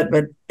not do that,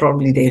 but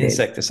probably they did.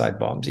 Insecticide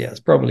bombs, yes.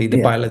 Probably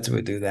the pilots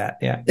would do that,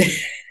 yeah.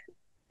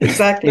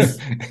 Exactly.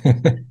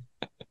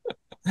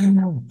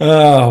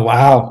 Oh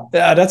wow,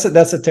 that's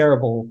a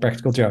terrible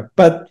practical joke,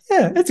 but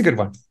yeah, it's a good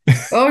one.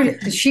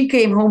 She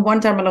came home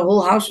one time and the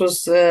whole house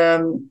was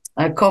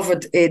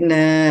covered in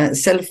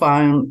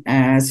cellophane,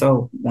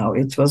 so no,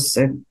 it was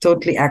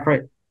totally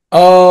accurate.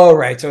 Oh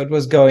right, so it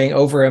was going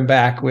over and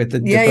back with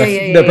the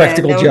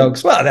practical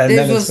jokes. Well, then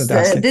it's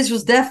fantastic. This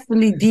was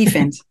definitely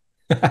defense.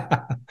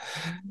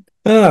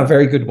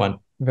 Very good one.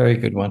 Very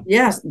good one.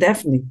 Yes,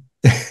 definitely.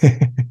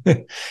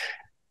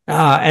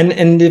 And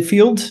in the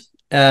field.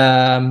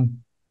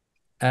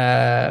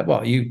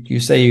 Well, you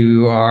say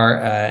you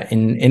are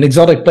in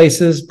exotic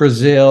places,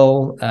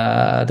 Brazil,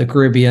 the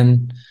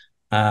Caribbean.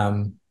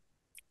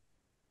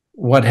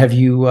 What have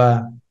you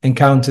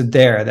encountered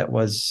there that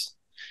was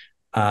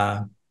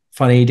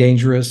funny,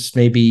 dangerous,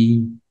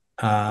 maybe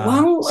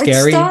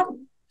scary?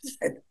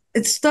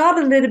 it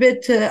started a little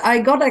bit. I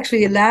got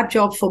actually a lab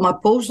job for my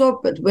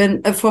postdoc, but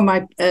for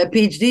my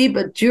PhD.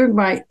 But during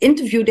my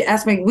interview, they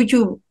asked me, "Would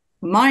you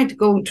mind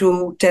going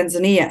to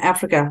Tanzania,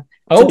 Africa,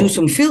 to do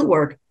some field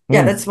work?"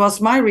 Yeah, that was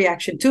my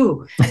reaction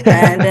too.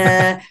 And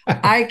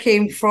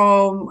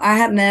I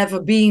had never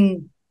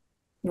been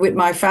with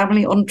my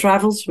family on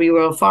travels. We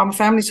were a farm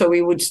family, so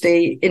we would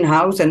stay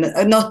in-house and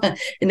not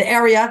in the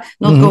area,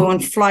 not go on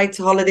flight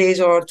holidays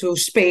or to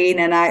Spain.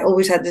 And I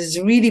always had this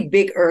really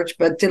big urge,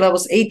 but till I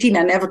was 18,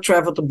 I never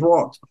traveled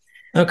abroad.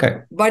 Okay.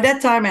 By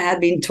that time, I had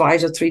been 2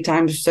 or 3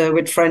 times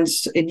with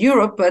friends in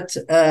Europe. But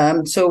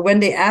so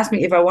when they asked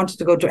me if I wanted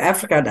to go to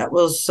Africa, that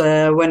was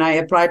when I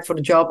applied for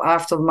the job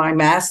after my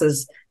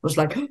master's. I was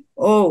like,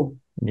 oh,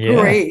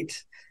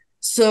 great.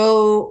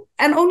 So,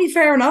 and only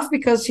fair enough,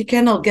 because you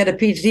cannot get a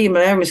PhD in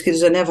malaria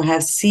mosquitoes. I never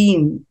have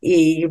seen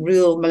a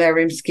real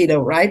malaria mosquito,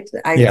 right?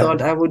 I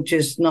thought I would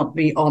just not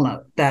be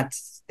honored. That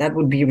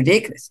would be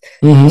ridiculous.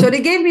 So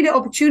they gave me the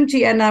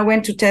opportunity, and I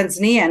went to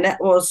Tanzania, and that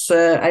was,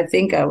 I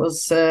think that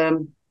was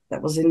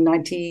in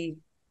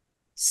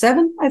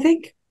 97, I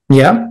think.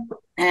 Yeah.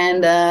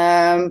 And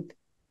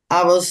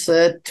I was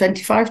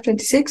 25,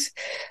 26,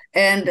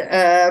 and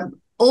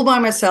all by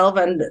myself,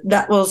 and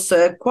that was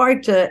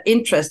quite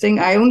interesting.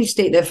 I only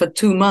stayed there for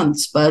 2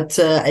 months, but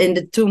in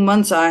the 2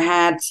 months I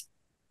had,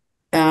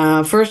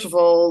 first of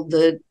all,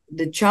 the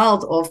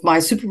child of my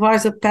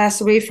supervisor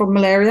passed away from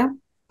malaria,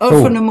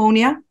 for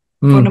pneumonia,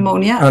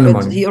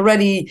 but he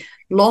already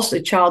lost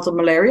a child of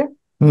malaria.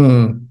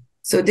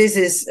 So this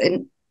is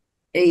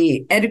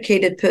a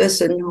educated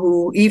person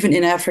who, even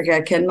in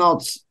Africa,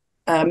 cannot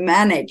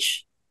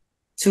manage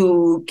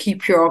to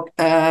keep your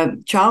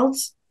child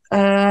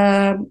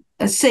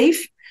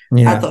safe.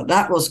 I thought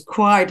that was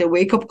quite a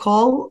wake-up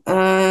call,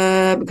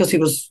 because he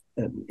was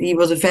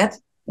a vet,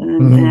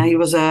 and he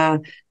was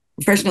a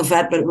professional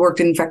vet, but worked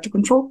in vector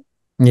control,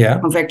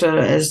 on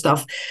vector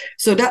stuff.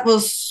 So that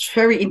was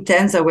very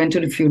intense. I went to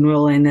the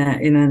funeral in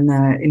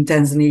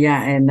Tanzania,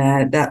 and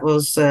that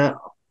was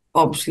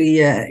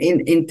obviously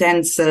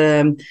intense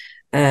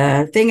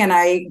thing. And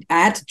I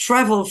had to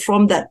travel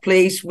from that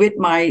place with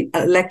my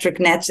electric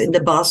nets in the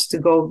bus to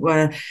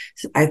go,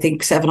 I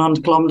think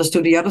 700 kilometers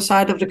to the other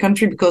side of the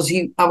country, because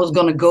I was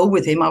going to go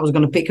with him. I was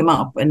going to pick him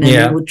up, and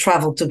then we would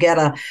travel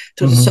together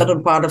to the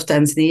southern part of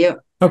Tanzania.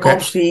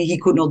 Obviously, he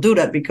could not do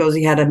that because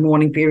he had a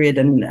mourning period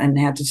and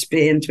had to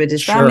spend with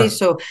his family.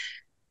 So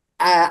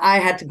I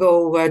had to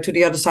go to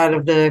the other side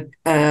of the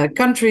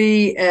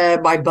country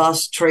by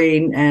bus,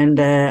 train, and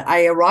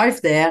I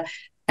arrived there.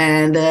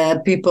 And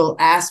people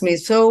asked me,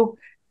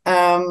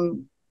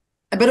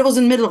 but it was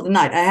in the middle of the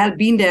night. I had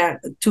been there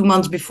 2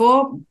 months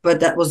before, but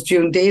that was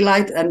during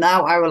daylight. And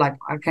now I was like,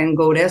 I can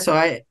go there. So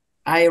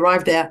I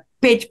arrived there,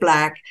 pitch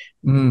black,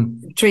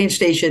 train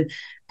station.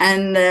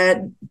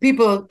 And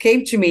people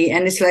came to me,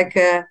 and it's like,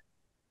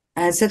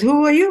 I said,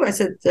 "Who are you?" I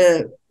said,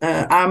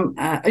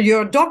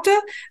 "You're a doctor?"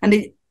 And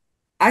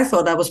I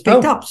thought I was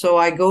picked up. So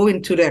I go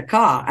into their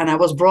car, and I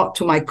was brought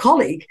to my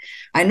colleague.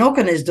 I knock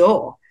on his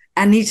door.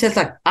 And he says,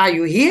 like, "Are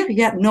you here?" He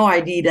had no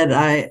idea that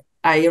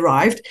I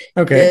arrived.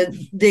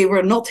 They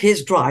were not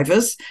his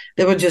drivers.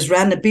 They were just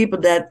random people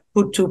that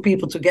put 2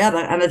 people together,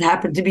 and it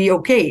happened to be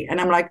okay. And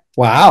I'm like,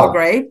 wow, oh,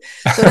 great.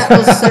 So that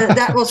was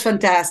that was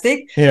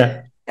fantastic.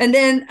 Yeah. And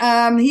then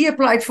he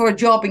applied for a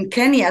job in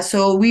Kenya.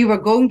 So we were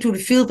going to the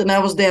field, and I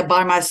was there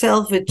by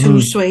myself with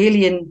 2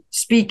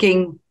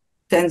 Swahilian-speaking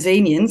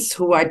Tanzanians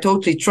who I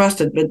totally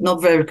trusted, but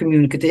not very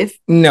communicative.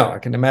 No, I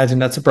can imagine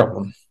that's a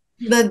problem.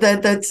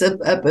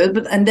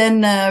 And then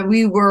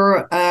we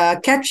were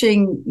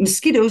catching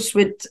mosquitoes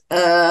with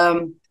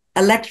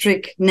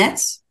electric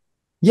nets.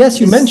 Yes,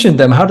 you mentioned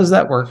them. How does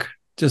that work?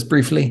 Just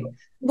briefly.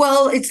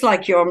 Well, it's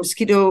like your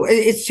mosquito,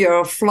 it's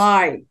your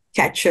fly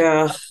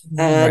catcher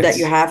that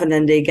you have, and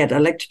then they get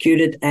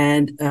electrocuted,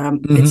 and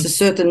it's a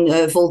certain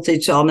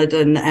voltage on it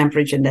and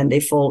amperage, and then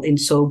they fall in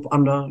soap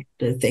under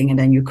the thing, and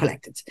then you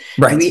collect it.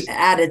 Right. And we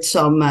added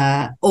some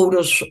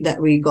odors that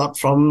we got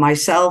from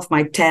myself,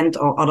 my tent,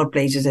 or other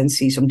places, and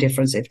see some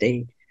difference if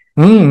they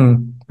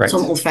some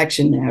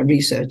olfaction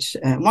research.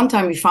 One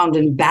time we found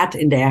a bat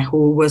in there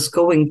who was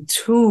going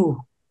to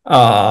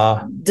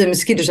the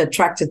mosquitoes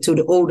attracted to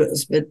the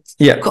odors, but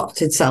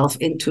got itself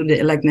into the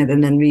electnet,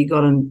 and then we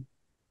got an.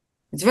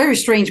 It's very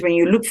strange when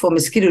you look for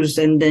mosquitoes,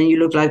 and then you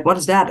look like, what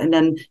is that? And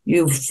then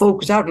you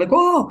focus out like,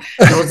 oh,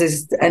 there was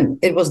this, and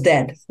it was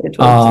dead. It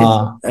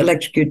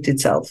electrocuted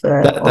itself.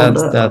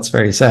 That's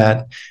very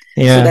sad.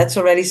 Yeah. So that's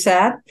already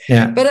sad.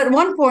 Yeah. But at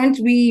one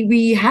point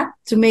we had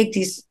to make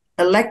these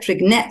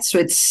electric nets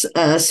with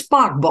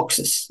spark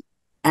boxes,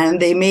 and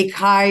they make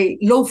high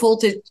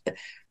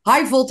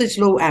voltage,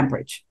 low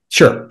amperage.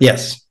 Sure.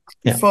 Yes.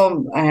 Yeah.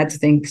 I had to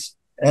think.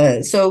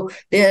 So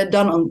they're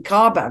done on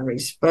car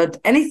batteries, but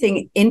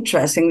anything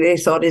interesting they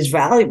thought is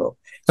valuable.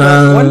 So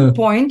at one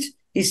point,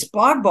 these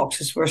spark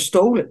boxes were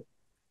stolen.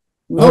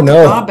 Not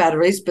the car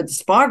batteries, but the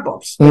spark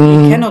box. But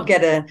you cannot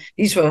get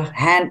these were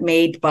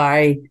handmade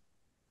by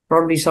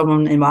probably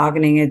someone in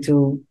Wageningen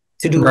to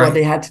do what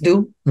they had to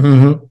do.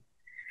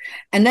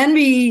 And then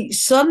we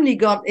suddenly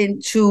got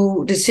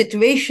into the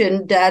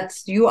situation that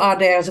you are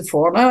there as a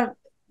foreigner.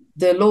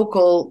 The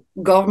local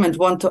government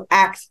want to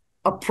act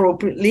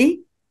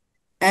appropriately.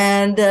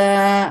 And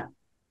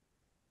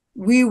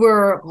we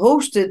were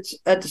hosted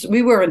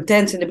we were in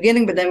tents in the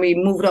beginning, but then we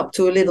moved up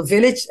to a little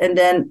village. And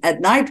then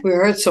at night we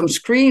heard some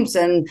screams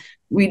and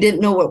we didn't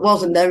know what it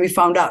was. And then we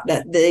found out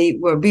that they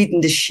were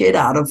beating the shit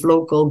out of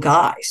local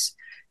guys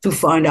to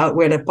find out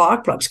where the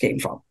park plugs came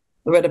from,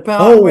 where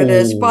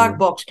the spark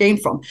box came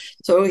from.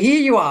 So here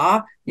you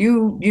are,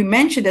 you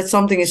mentioned that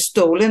something is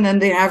stolen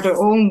and they have their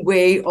own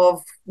way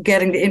of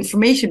getting the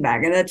information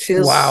back. And that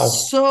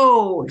feels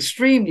so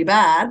extremely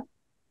bad.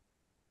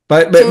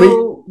 But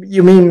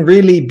you mean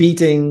really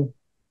beating?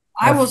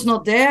 I was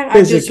not there.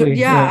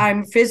 Physically,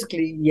 I'm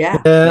physically,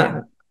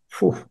 yeah.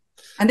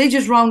 And they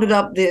just rounded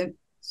up the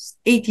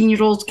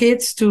 18-year-old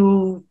kids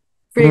to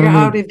figure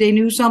out if they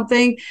knew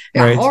something.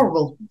 Yeah, right.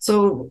 Horrible.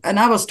 So, and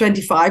I was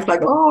 25,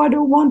 like, I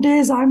don't want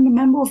this. I'm a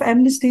member of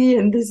Amnesty,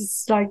 and this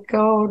is like,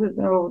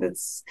 no,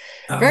 that's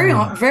very,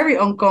 very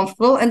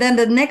uncomfortable. And then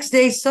the next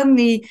day,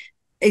 suddenly,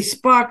 a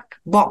spark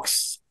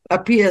box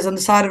appears on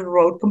the side of the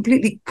road,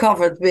 completely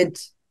covered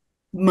with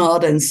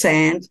mud and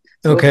sand.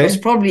 So it was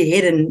probably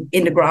hidden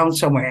in the ground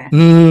somewhere.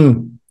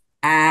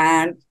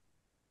 And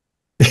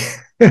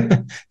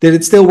did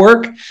it still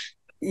work?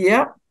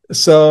 Yeah.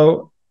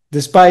 So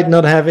despite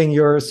not having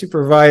your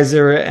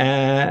supervisor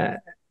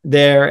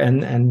there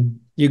and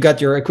you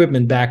got your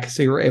equipment back,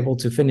 so you were able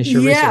to finish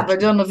your research. Yeah,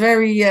 but in a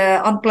very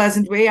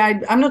unpleasant way.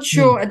 I'm not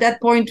sure at that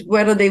point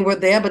whether they were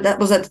there, but that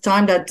was at the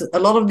time that a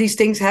lot of these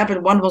things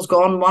happened. One was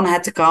gone, one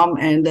had to come.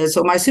 And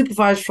so my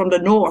supervisor from the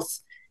north,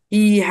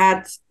 he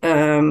had,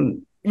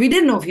 we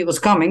didn't know if he was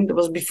coming. That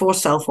was before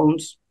cell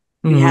phones.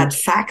 We had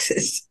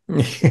faxes.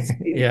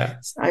 Yeah.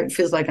 It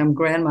feels like I'm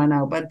grandma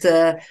now. But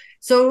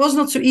so it was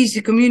not so easy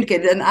to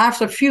communicate. And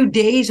after a few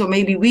days or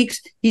maybe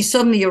weeks, he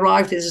suddenly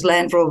arrived in his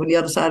Land Rover on the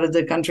other side of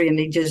the country and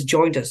he just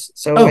joined us.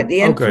 So at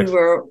the end, we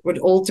were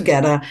all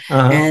together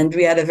and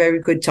we had a very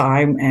good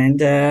time. And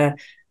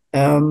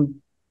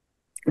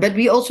but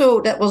we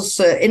also, that was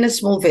in a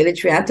small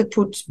village, we had to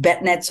put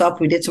bed nets up.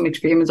 We did some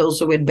experiments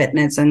also with bed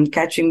nets and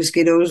catching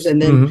mosquitoes.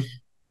 And then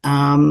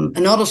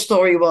another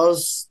story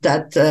was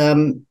that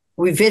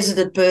we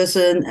visited a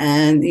person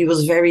and he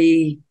was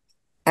very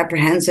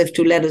apprehensive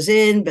to let us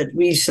in, but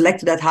we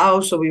selected that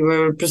house, so we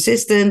were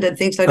persistent and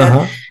things like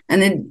that.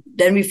 And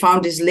then we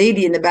found this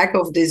lady in the back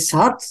of this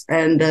hut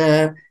and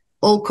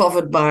all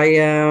covered by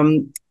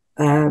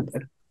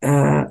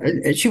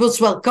she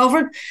was well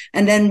covered.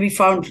 And then we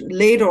found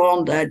later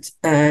on that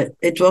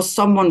it was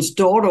someone's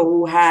daughter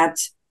who had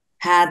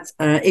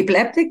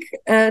epileptic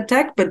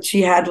attack, but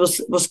she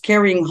was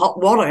carrying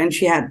hot water and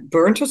she had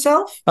burnt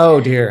herself.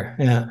 Oh dear.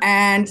 Yeah.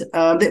 And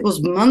it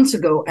was months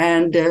ago,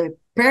 and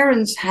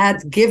parents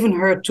had given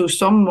her to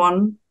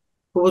someone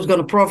who was going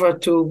to proffer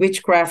to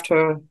witchcraft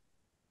her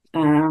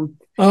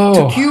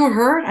to cure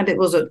her. And it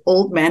was an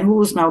old man who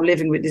was now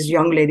living with this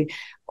young lady,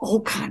 all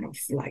kind of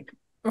like.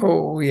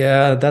 Oh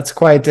yeah, that's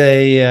quite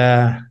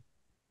a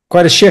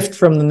shift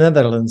from the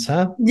Netherlands,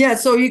 huh? Yeah,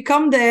 so you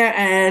come there,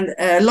 and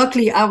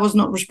luckily I was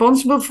not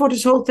responsible for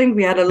this whole thing.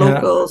 We had a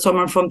local,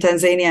 someone from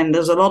Tanzania, and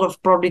there's a lot of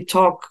probably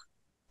talk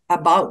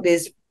about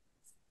this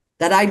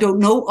that I don't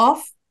know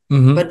of.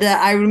 But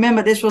I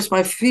remember this was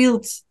my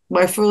first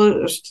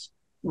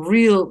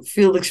real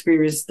field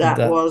experience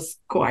that was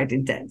quite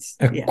intense.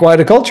 Quite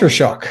a culture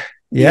shock.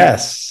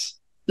 Yes.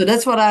 So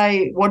that's what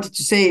I wanted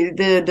to say.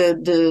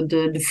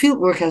 The field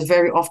work has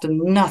very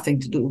often nothing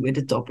to do with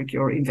the topic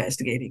you're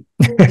investigating.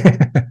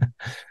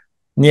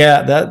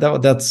 Yeah,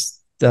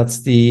 that's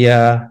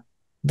the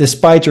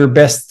despite your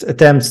best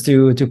attempts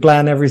to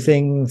plan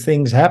everything,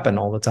 things happen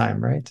all the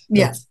time, right?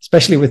 Yes,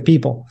 especially with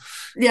people.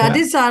 Yeah,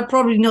 these are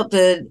probably not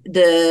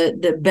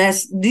the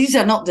best. These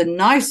are not the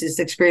nicest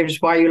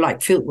experiences why you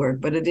like field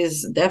work, but it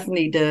is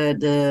definitely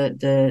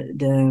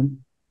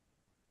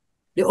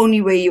the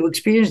only way you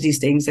experience these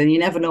things, and you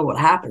never know what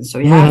happens. So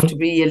you have to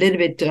be a little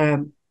bit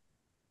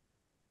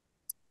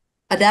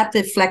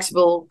adaptive,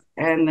 flexible,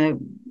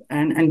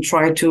 and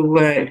try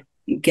to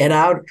get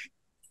out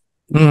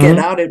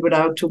it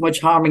without too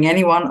much harming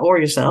anyone or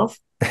yourself.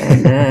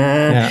 And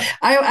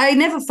I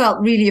never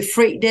felt really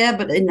afraid there,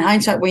 but in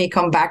hindsight, when you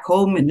come back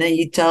home and then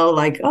you tell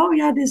like, oh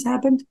yeah, this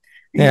happened.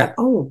 Like,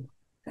 oh,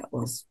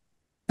 that's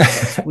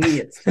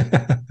weird.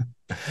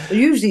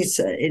 Usually it's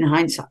in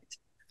hindsight.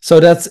 So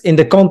that's in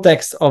the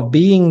context of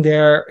being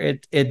there.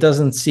 It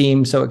doesn't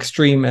seem so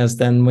extreme as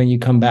then when you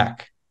come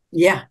back.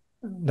 Yeah,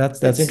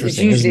 that's interesting. It's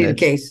usually the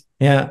case.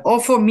 Yeah,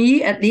 or for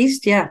me at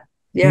least. Yeah.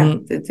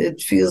 It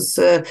feels.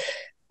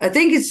 I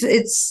think it's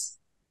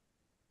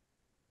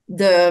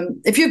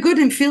if you're good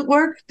in field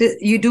work,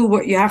 you do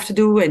what you have to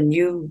do and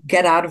you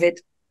get out of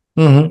it.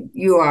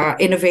 You are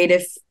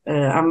innovative.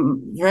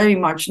 I'm very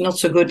much not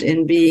so good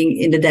in being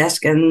in the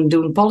desk and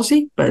doing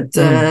policy, but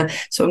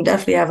so I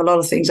definitely have a lot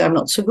of things I'm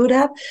not so good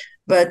at.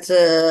 But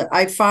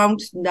I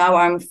found now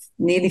I'm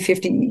nearly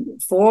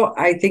 54.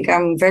 I think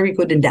I'm very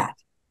good in that.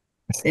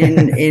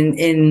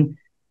 In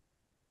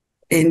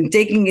in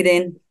taking it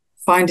in,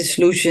 find a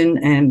solution,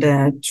 and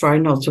try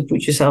not to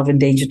put yourself in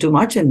danger too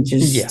much, and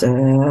just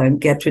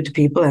get with the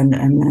people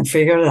and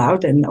figure it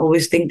out, and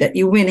always think that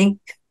you're winning.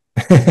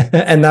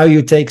 And now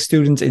you take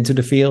students into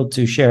the field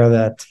to share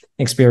that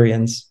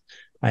experience,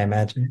 I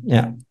imagine.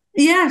 Yeah.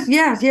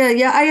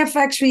 I have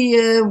actually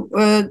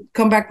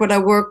come back what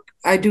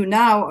I do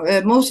now.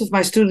 Most of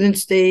my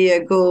students, they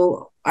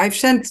go. I've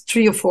sent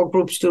 3 or 4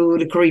 groups to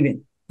the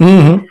Caribbean.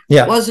 Mm-hmm.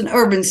 Yeah. It was an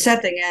urban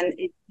setting, and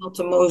it's not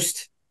the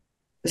most.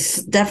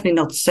 It's definitely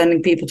not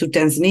sending people to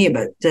Tanzania,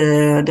 but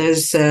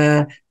there's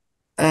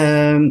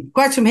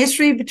quite some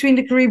history between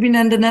the Caribbean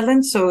and the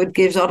Netherlands, so it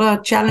gives other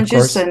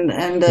challenges, and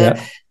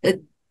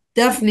it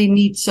definitely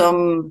needs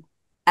some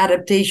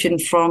adaptation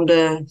from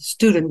the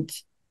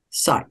student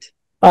side.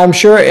 I'm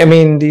sure. I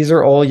mean, these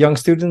are all young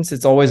students.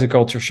 It's always a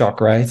culture shock,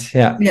 right?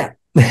 Yeah. Yeah.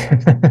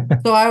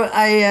 So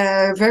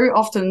I very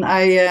often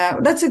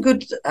that's a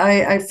good.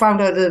 I found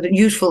out a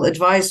useful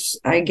advice.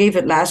 I gave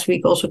it last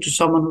week also to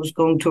someone who's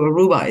going to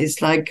Aruba. It's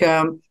like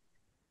I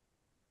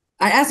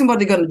asked them what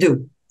they're going to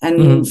do,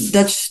 and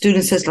Dutch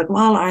student says like,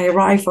 well, I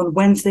arrive on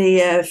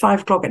Wednesday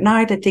 5 o'clock at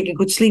night. I take a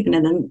good sleep, and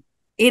then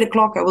 8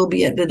 o'clock I will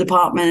be at the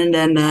department,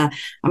 and then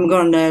I'm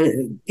going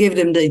to give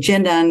them the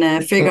agenda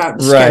and figure out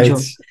the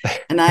schedule.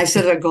 And I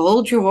said, like,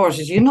 hold your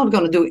horses. You're not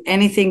going to do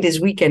anything this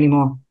week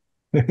anymore.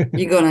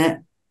 You're going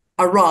to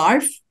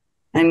arrive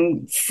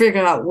and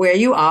figure out where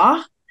you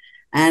are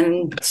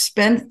and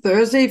spend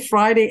Thursday,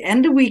 Friday,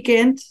 and the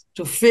weekend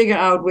to figure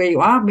out where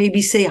you are.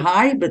 Maybe say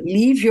hi, but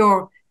leave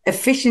your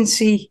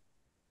efficiency,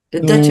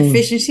 the Dutch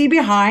efficiency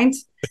behind.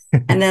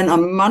 And then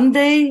on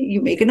Monday,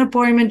 you make an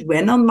appointment.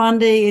 When on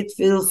Monday it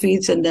will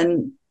feeds, and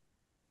then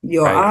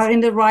you are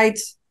in the right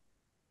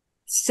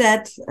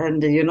set,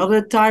 and you're not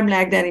a time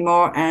lagged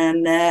anymore.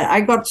 And I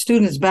got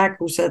students back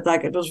who said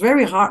like it was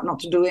very hard not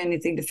to do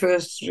anything the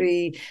first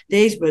 3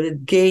 days, but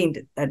it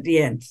gained at the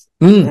end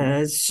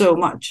so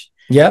much.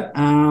 Yep.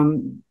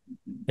 You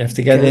have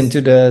to get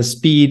into the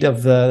speed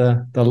of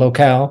the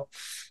locale.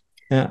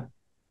 Yeah.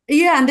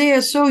 Yeah, and they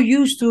are so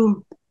used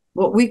to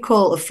what we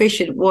call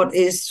efficient, what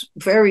is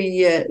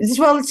very it's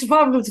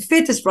probably the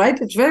fittest, right?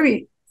 It's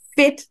very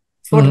fit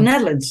for the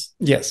Netherlands.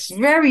 Yes.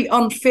 Very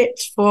unfit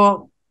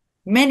for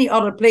many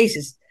other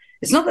places.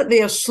 It's not that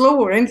they are slow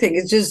or anything,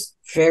 it's just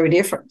very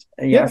different.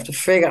 And you have to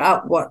figure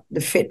out what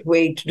the fit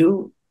way to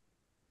do.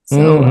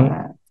 So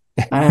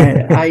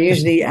I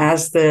usually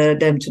ask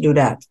them to do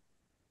that.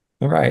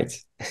 Right.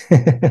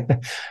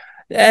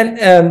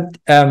 And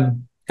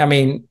I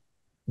mean,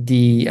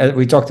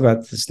 we talked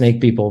about the snake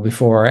people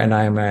before, and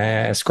I'm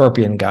a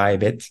scorpion guy a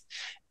bit.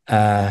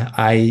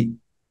 I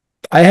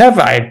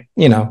have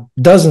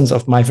dozens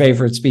of my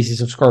favorite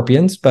species of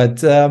scorpions,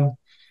 but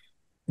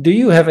do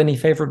you have any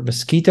favorite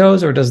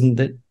mosquitoes, or doesn't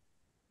it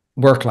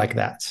work like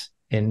that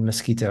in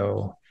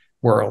mosquito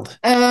world?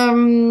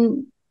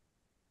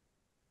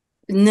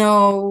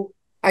 No,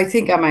 I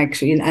think I'm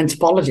actually an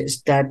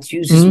entomologist that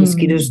uses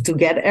mosquitoes to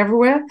get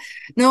everywhere.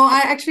 No, I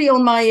actually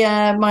on my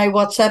my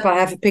WhatsApp I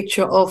have a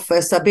picture of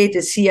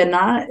Sabete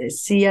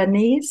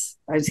cyanase.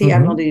 I see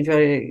I'm not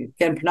even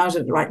can pronounce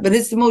it right, but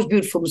it's the most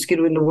beautiful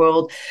mosquito in the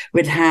world.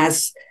 It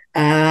has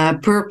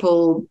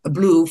purple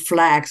blue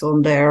flags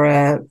on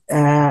their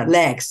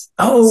legs.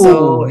 Oh,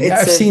 so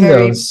I've seen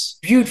those.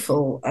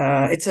 Beautiful.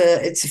 It's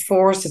a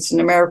forest. It's an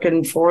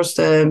American forest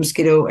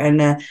mosquito,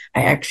 and I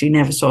actually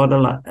never saw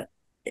it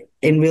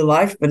in real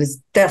life, but it's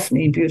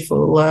definitely a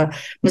beautiful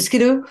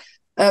mosquito.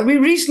 We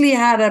recently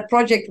had a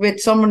project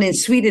with someone in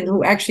Sweden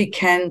who actually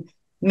can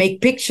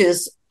make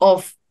pictures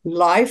of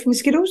live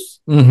mosquitoes,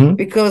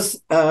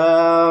 because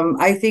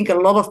I think a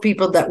lot of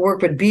people that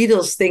work with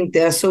beetles think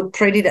they're so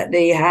pretty that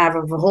they have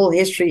a whole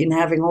history in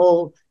having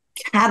whole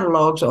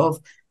catalogs of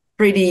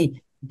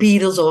pretty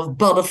beetles or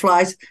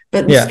butterflies,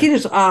 but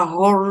mosquitoes are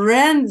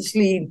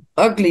horrendously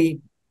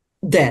ugly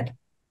dead.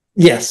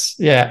 Yes,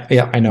 yeah,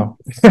 I know.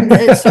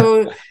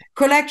 So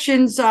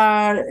collections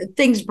are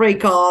things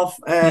break off,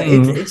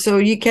 so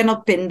you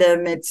cannot pin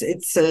them. It's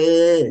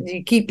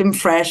you keep them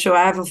fresh. So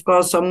I have, of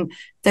course, some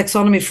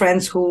taxonomy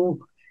friends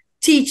who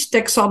teach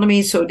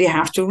taxonomy, so they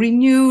have to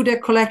renew their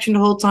collection the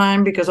whole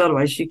time, because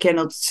otherwise you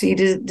cannot see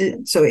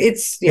so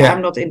it's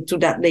I'm not into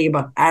that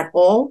labor at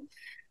all.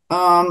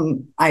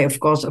 I of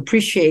course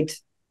appreciate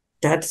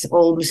that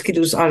all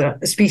mosquitoes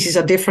species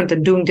are different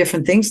and doing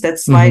different things.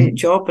 That's my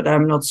job, but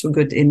I'm not so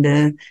good in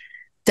the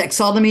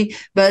taxonomy.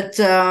 But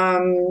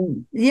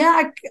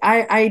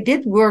I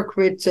did work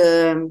with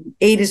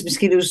Aedes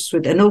mosquitoes,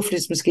 with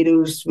Anopheles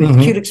mosquitoes,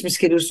 with Culex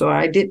mosquitoes. So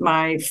I did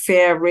my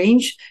fair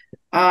range,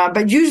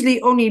 but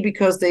usually only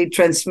because they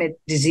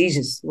transmit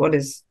diseases. What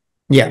is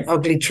an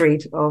ugly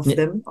trait of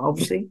them,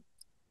 obviously.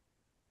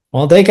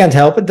 Well, they can't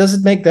help it. Does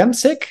it make them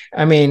sick?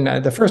 I mean,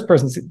 the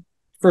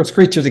first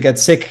creature to get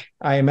sick,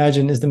 I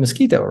imagine, is the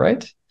mosquito,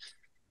 right?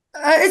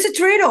 It's a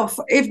trade-off.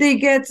 If they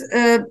get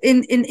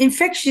in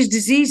infectious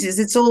diseases,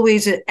 it's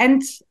always an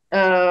end.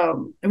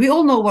 We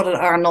all know what an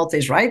R naught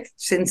is, right?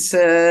 Since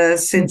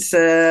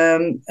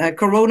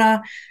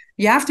Corona,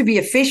 you have to be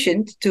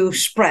efficient to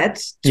spread,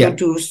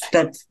 to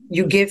that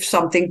you give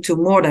something to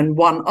more than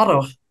one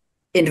other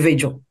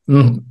individual.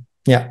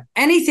 Yeah.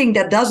 Anything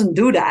that doesn't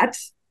do that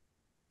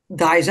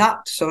dies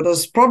out. So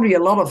there's probably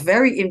a lot of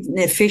very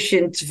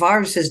inefficient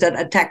viruses that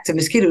attack the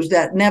mosquitoes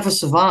that never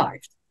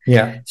survived.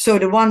 Yeah. So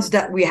the ones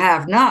that we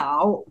have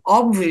now,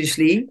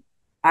 obviously,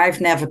 I've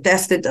never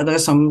tested.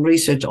 There's some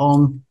research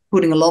on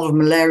putting a lot of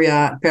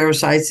malaria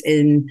parasites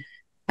in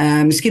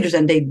mosquitoes,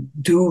 and they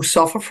do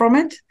suffer from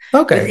it.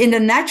 Okay. But in the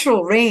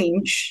natural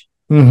range,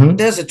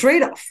 there's a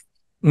trade-off.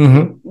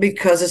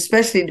 Because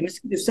especially the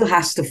mosquito still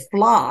has to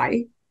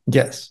fly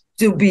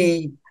to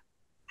be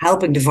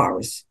helping the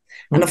virus.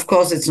 And of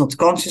course, it's not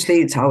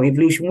consciously, it's how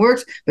evolution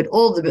works. But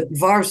all the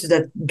viruses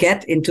that get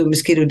into a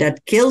mosquito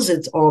that kills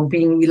it or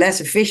being less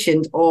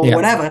efficient or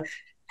whatever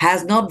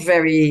has not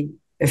very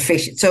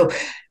efficient. So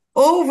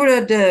over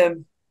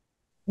the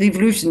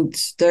evolution,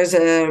 there's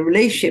a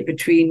relationship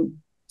between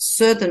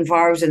certain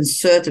viruses and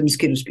certain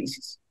mosquito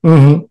species.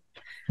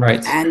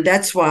 Right. And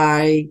that's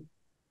why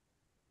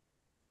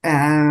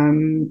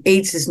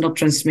AIDS is not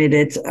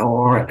transmitted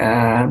or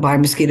by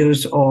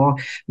mosquitoes, or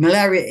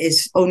malaria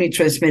is only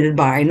transmitted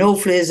by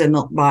Anopheles and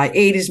not by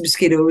Aedes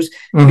mosquitoes,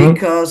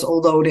 because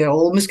although they're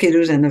all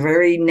mosquitoes and a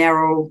very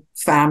narrow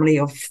family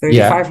of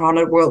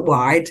 3,500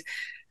 worldwide,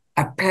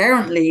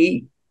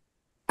 apparently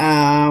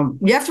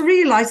you have to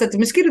realize that the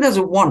mosquito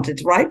doesn't want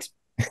it, right?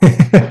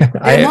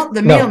 They're not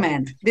the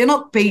mailman. They're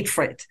not paid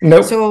for it.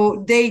 Nope.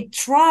 So they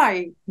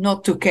try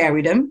not to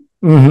carry them.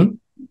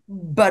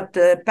 But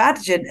the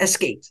pathogen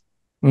escaped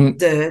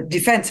the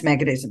defense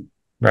mechanism.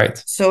 Right.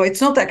 So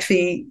it's not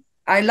actually,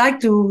 I like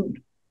to,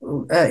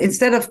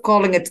 instead of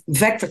calling it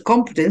vector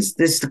competence,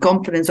 this is the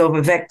competence of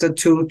a vector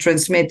to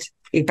transmit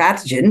a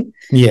pathogen.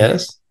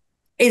 Yes.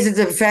 Is it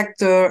a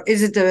vector?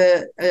 Is it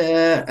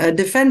a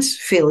defense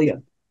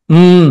failure?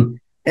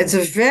 It's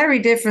a very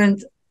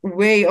different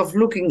way of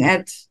looking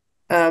at.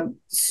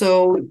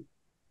 So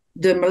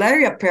the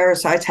malaria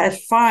parasites have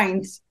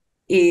found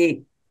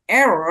a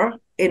error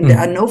in the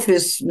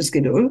Anopheles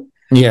mosquito.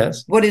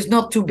 Yes. What is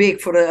not too big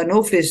for the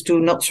Anopheles to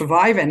not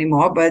survive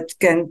anymore, but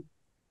can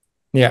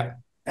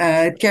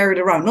carry it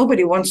around.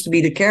 Nobody wants to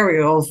be the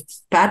carrier of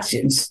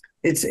pathogens.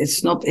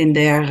 It's not in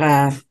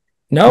their...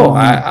 No,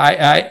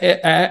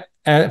 I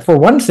for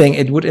one thing,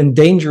 it would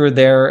endanger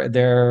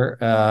their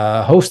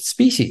host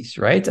species,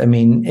 right? I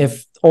mean,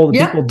 if all the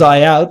people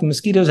die out,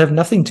 mosquitoes have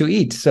nothing to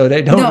eat, so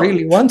they don't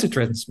really want to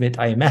transmit,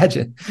 I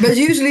imagine. But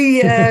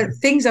usually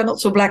things are not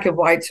so black and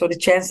white, so the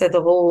chance that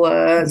the whole...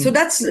 So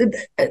that's,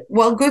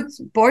 good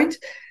point.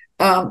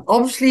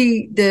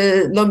 Obviously,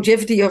 the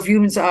longevity of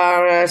humans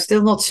are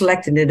still not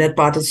selected in that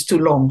part. It's too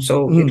long,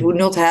 so it would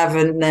not have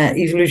an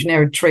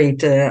evolutionary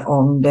trait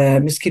on the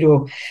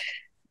mosquito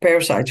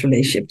parasite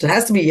relationship. There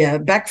has to be a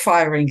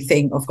backfiring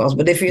thing, of course,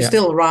 but if you're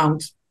still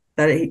around,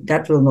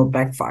 that will not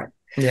backfire.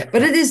 Yeah.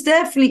 But it is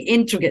definitely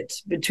intricate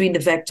between the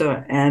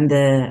vector and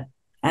the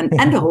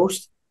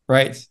host.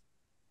 Right.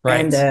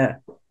 And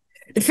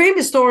the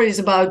famous story is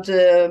about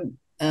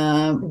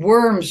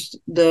worms,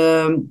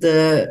 the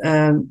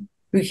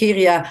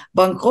Bugeria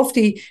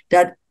bancrofti,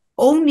 that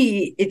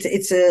only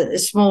it's a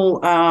small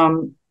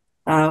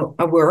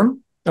a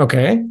worm.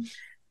 Okay.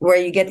 Where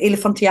you get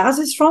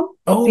elephantiasis from.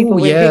 Oh, people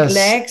with big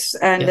legs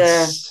and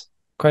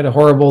quite a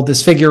horrible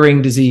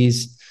disfiguring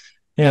disease.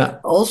 Yeah.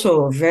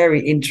 Also a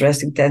very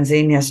interesting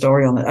Tanzania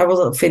story on it. I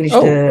will finish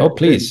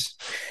please.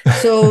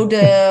 So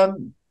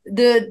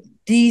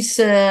these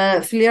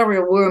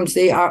filarial worms,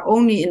 they are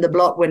only in the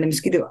blood when the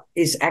mosquito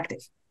is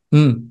active.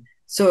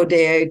 So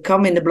they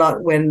come in the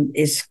blood when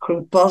it's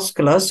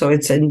crepuscular, so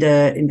it's in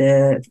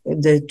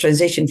the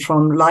transition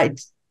from light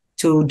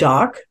to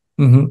dark.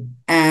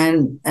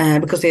 And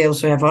because they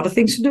also have other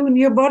things to do in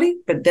your body,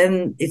 but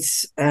then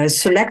it's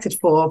selected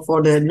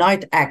for the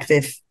night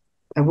active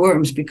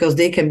worms, because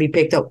they can be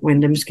picked up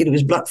when the mosquito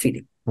is blood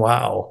feeding.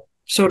 Wow.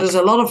 So there's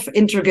a lot of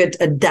intricate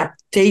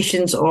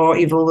adaptations or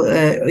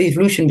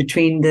evolution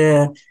between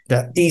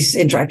these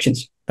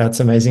interactions. That's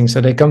amazing. So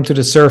they come to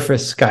the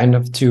surface kind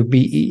of to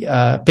be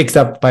picked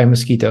up by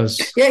mosquitoes.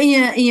 Yeah,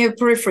 in your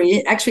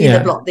periphery, actually in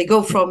the blood. They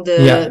go from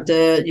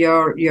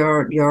your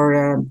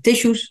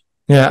tissues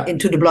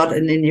into the blood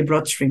and in your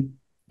bloodstream.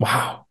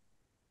 Wow.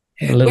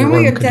 When we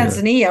were in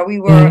Tanzania, we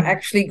were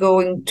actually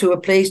going to a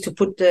place to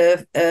put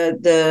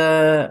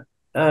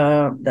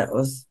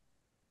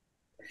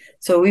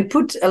so we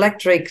put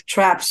electric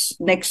traps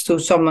next to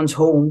someone's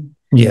home.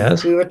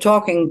 Yes. We were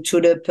talking to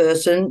the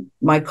person.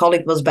 My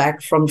colleague was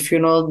back from the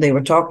funeral. They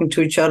were talking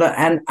to each other.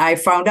 And I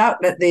found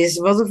out that this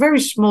was a very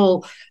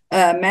small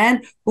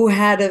man who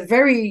had a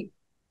very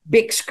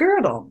big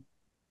skirt on.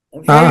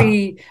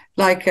 Very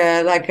like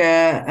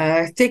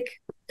a thick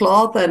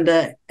cloth. And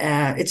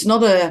it's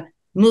not a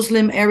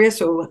Muslim area.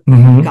 So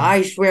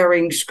guys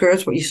wearing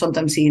skirts, what you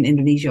sometimes see in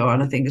Indonesia or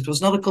other things. It was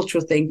not a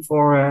cultural thing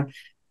for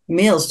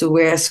males to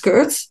wear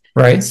skirts.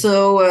 Right.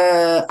 So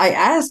I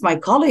asked my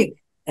colleague,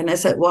 and I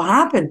said, what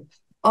happened?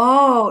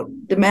 Oh,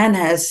 the man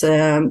has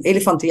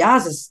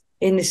elephantiasis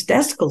in his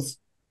testicles.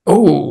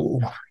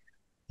 Oh,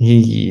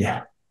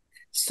 yeah.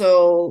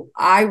 So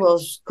I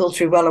was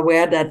culturally well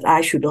aware that I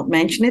should not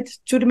mention it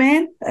to the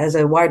man as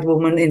a white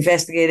woman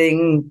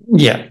investigating,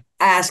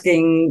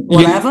 asking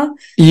whatever.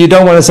 You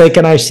don't want to say,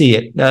 "Can I see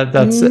it?"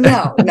 That's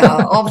no,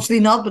 obviously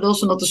not, but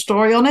also not the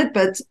story on it.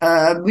 But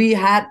we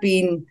had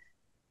been,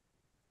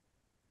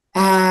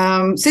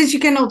 since you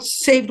cannot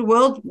save the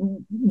world,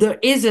 there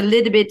is a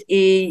little bit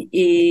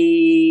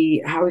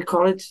how we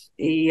call it,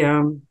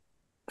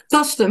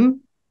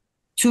 custom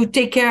to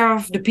take care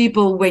of the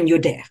people when you're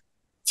there.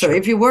 So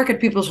if you work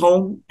at people's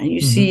home and you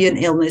see an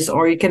illness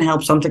or you can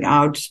help something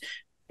out,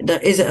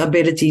 there is an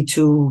ability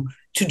to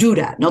do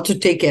that. Not to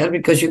take care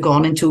because you're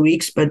gone in 2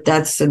 weeks, but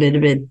that's a little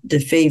bit the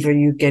favor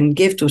you can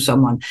give to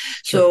someone.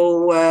 Sure.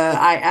 So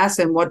I asked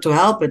him what to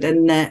help with.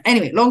 And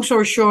anyway, long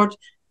story short,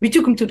 we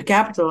took him to the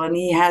capital and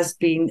he has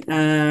been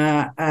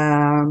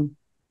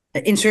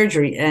in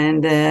surgery.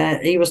 And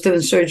he was still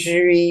in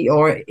surgery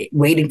or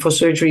waiting for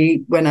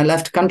surgery when I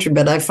left the country.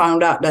 But I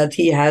found out that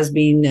he has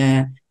been...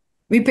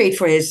 we paid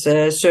for his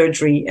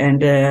surgery,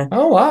 and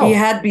he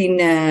had been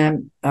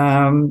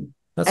 11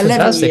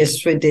 fantastic.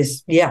 years with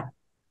this. Yeah,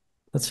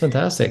 that's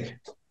fantastic.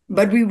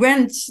 But we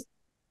went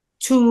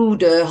to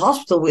the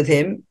hospital with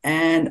him,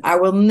 and I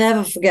will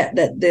never forget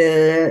that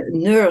the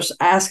nurse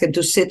asked him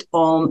to sit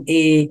on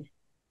a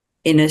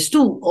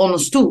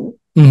stool.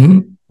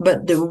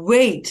 But the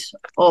weight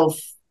of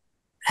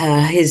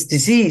his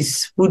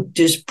disease would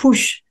just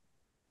push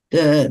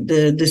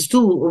the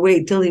stool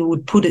away till he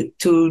would put it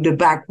to the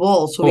back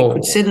wall so he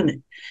could sit in it.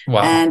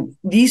 Wow. And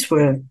these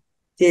were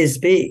this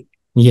big.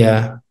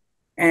 Yeah.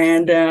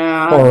 And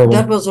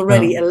that was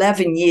already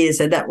 11 years,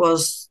 and that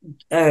was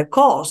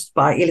caused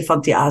by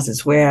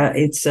elephantiasis, where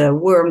it's a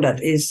worm that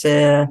is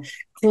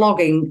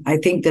clogging, I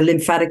think, the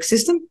lymphatic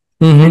system.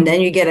 And then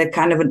you get a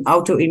kind of an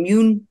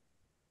autoimmune.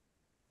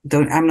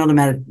 I'm not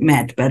a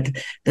med, but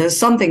there's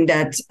something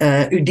that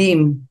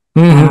Udim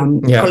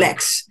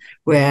collects.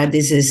 Where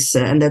this is,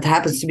 and that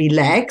happens to be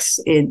legs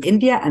in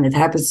India, and it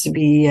happens to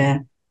be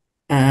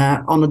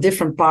on the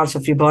different parts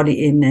of your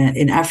body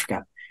in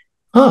Africa.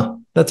 Huh,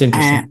 that's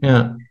interesting.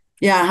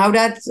 How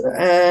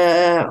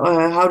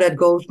that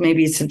goes.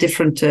 Maybe it's a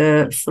different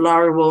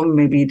filarial worm,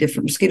 maybe a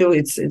different mosquito.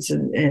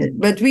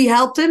 But we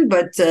helped him.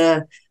 But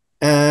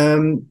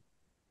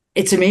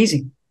it's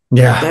amazing.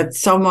 Yeah, that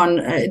someone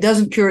it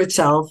doesn't cure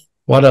itself.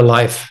 What a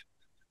life!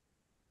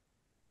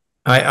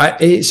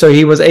 So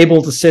he was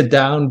able to sit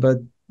down, but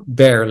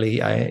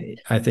barely,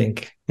 I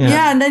think.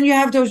 And then you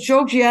have those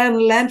jokes. You have a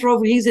Land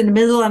Rover, he's in the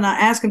middle, and I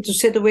asked him to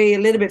sit away a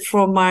little bit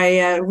from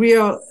my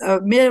rear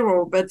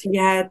mirror, but he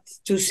had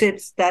to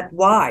sit that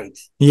wide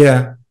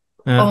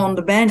on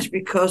the bench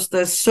because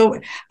there's so...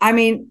 I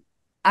mean,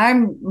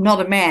 I'm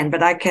not a man,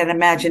 but I can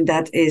imagine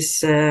that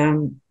is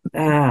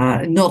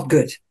not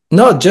good.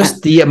 No,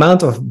 just the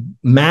amount of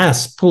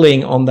mass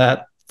pulling on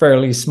that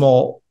fairly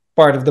small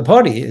part of the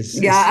body is...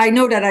 I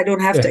know that I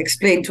don't have to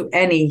explain to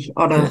any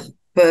other...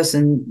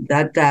 person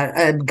that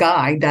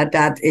guy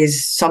that is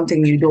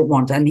something you don't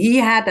want, and he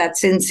had that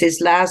since his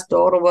last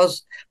daughter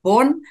was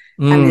born,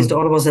 and his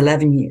daughter was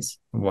 11 years.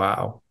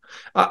 Wow.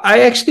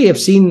 I actually have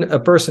seen a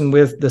person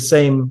with the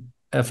same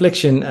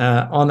affliction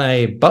on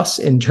a bus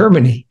in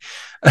Germany,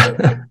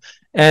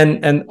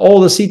 and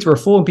all the seats were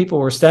full and people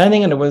were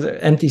standing, and there was an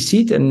empty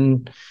seat,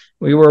 and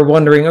we were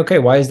wondering, okay,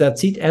 why is that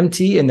seat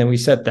empty? And then we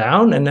sat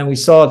down, and then we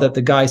saw that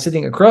the guy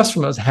sitting across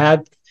from us had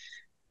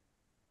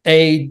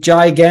a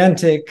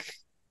gigantic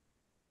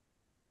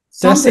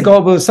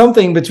testicle with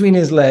something between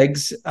his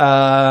legs.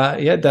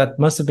 That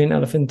must have been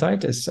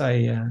elephantitis.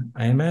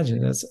 I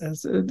imagine it's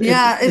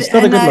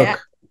not a good look.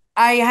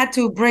 I had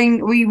to bring.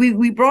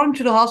 We brought him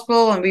to the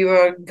hospital and we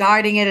were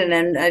guiding it, and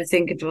then I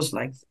think it was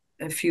like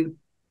a few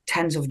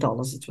tens of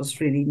dollars. It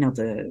was really not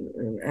a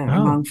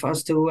amount for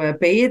us to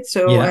pay it.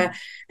 So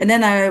and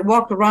then I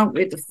walked around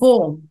with the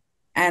form.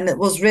 And it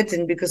was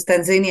written because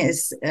Tanzania is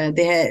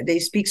they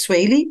speak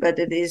Swahili, but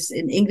it is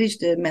in English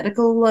the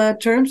medical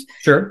terms.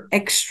 Sure.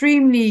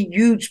 Extremely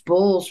huge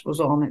balls was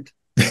on it,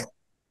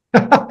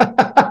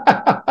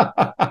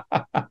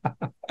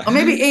 or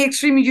maybe a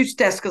extremely huge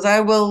test because I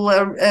will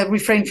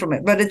refrain from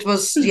it. But it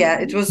was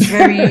it was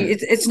very.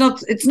 It's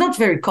not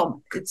very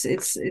common.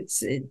 It's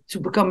to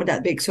become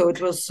that big. So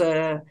it was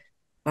I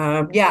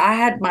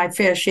had my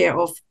fair share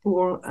of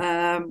poor.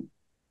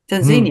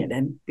 Tanzania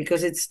then,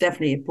 because it's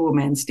definitely a poor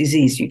man's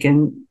disease. You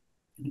can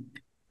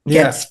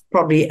get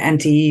probably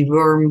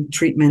anti-worm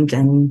treatment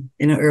and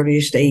in an earlier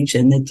stage,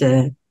 and it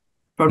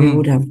probably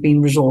would have been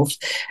resolved.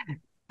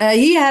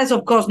 He has,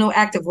 of course, no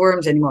active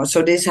worms anymore,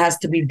 so this has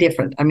to be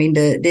different. I mean,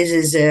 this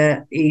is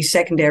a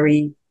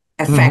secondary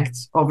effect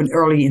of an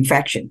early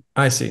infection.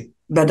 I see,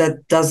 but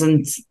that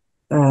doesn't.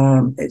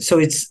 So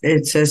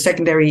it's a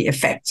secondary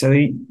effect. So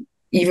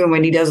even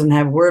when he doesn't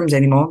have worms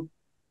anymore.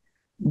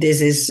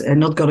 This is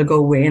not going to go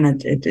away, and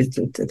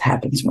it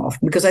happens more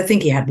often because I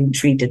think he had been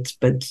treated,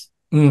 but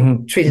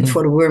treated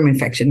for the worm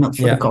infection, not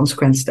for the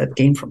consequence that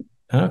came from it.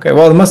 Okay,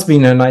 well, it must have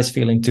been a nice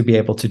feeling to be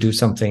able to do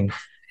something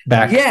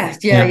back. Yeah.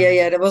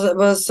 That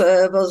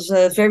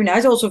was very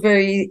nice. Also,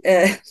 very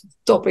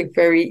topic,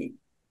 very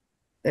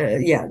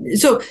yeah.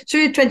 So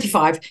you're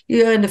 25.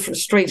 You're in a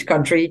strange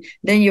country.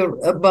 Then you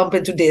bump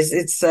into this.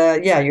 It's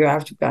yeah. You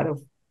have to kind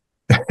of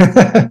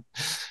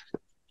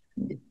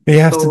You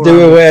have go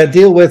to around it.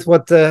 deal with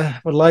what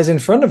lies in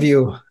front of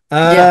you.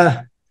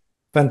 Yeah.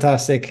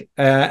 Fantastic,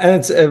 and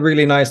it's a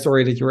really nice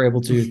story that you were able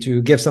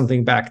to give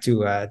something back to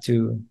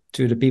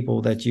the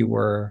people that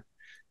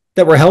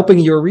were helping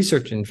your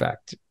research. In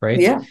fact, right?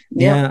 Yeah.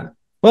 Yeah. Yeah.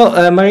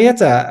 Well,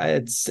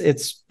 Marietta,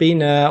 it's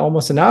been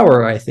almost an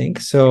hour, I think.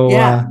 So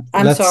Yeah.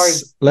 I'm sorry.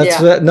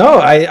 let's Yeah. no,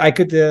 I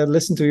could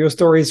listen to your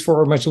stories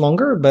for much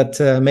longer, but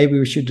maybe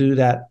we should do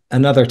that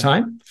another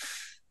time.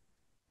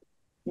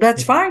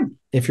 That's fine.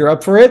 If you're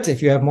up for it,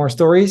 if you have more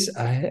stories,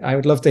 I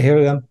would love to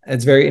hear them.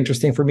 It's very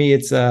interesting for me.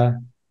 It's uh,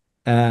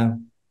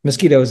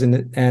 mosquitoes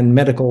and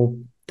medical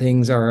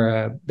things are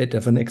a bit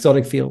of an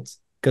exotic field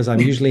because I'm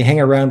usually hang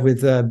around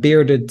with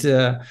bearded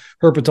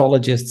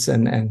herpetologists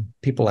and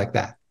people like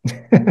that.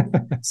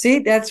 See,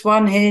 that's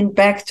one hint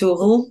back to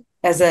Roel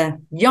as a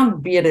young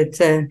bearded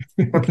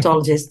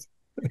herpetologist.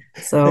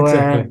 So,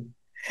 Exactly.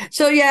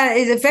 so yeah,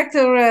 the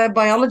vector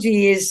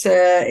biology is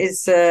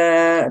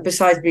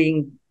besides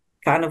being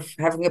kind of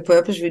having a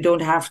purpose, we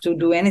don't have to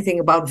do anything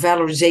about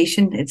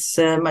valorization. It's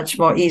much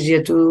more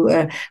easier to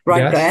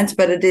write Yes. grants,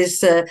 but it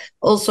is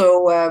also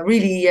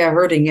really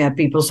hurting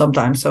people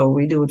sometimes. So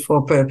we do it for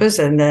a purpose,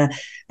 and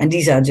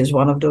these are just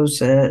one of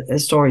those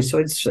stories. So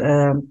it's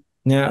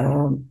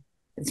Yeah.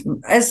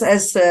 it's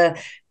as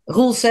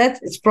Roel said,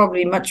 it's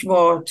probably much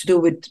more to do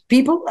with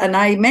people. And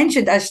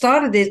I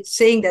started it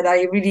saying that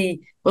I really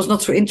was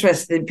not so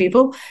interested in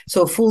people.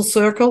 So full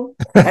circle.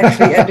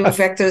 Actually, I do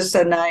vectors,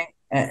 and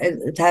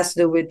it has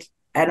to do with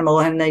animal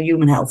and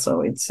human health.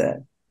 So it's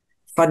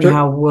funny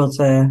how world.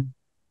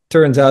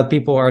 Turns out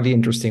people are the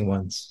interesting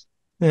ones.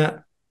 Yeah.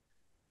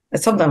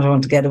 Sometimes I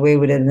want to get away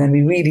with it, and then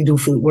we really do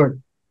field work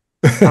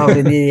out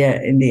in the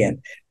end. Yeah.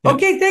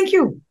 Okay, thank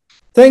you.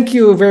 Thank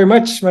you very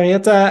much,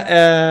 Marietta,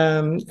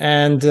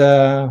 and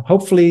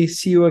hopefully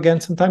see you again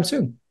sometime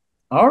soon.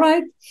 All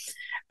right.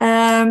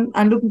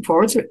 I'm looking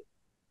forward to it.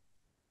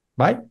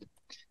 Bye.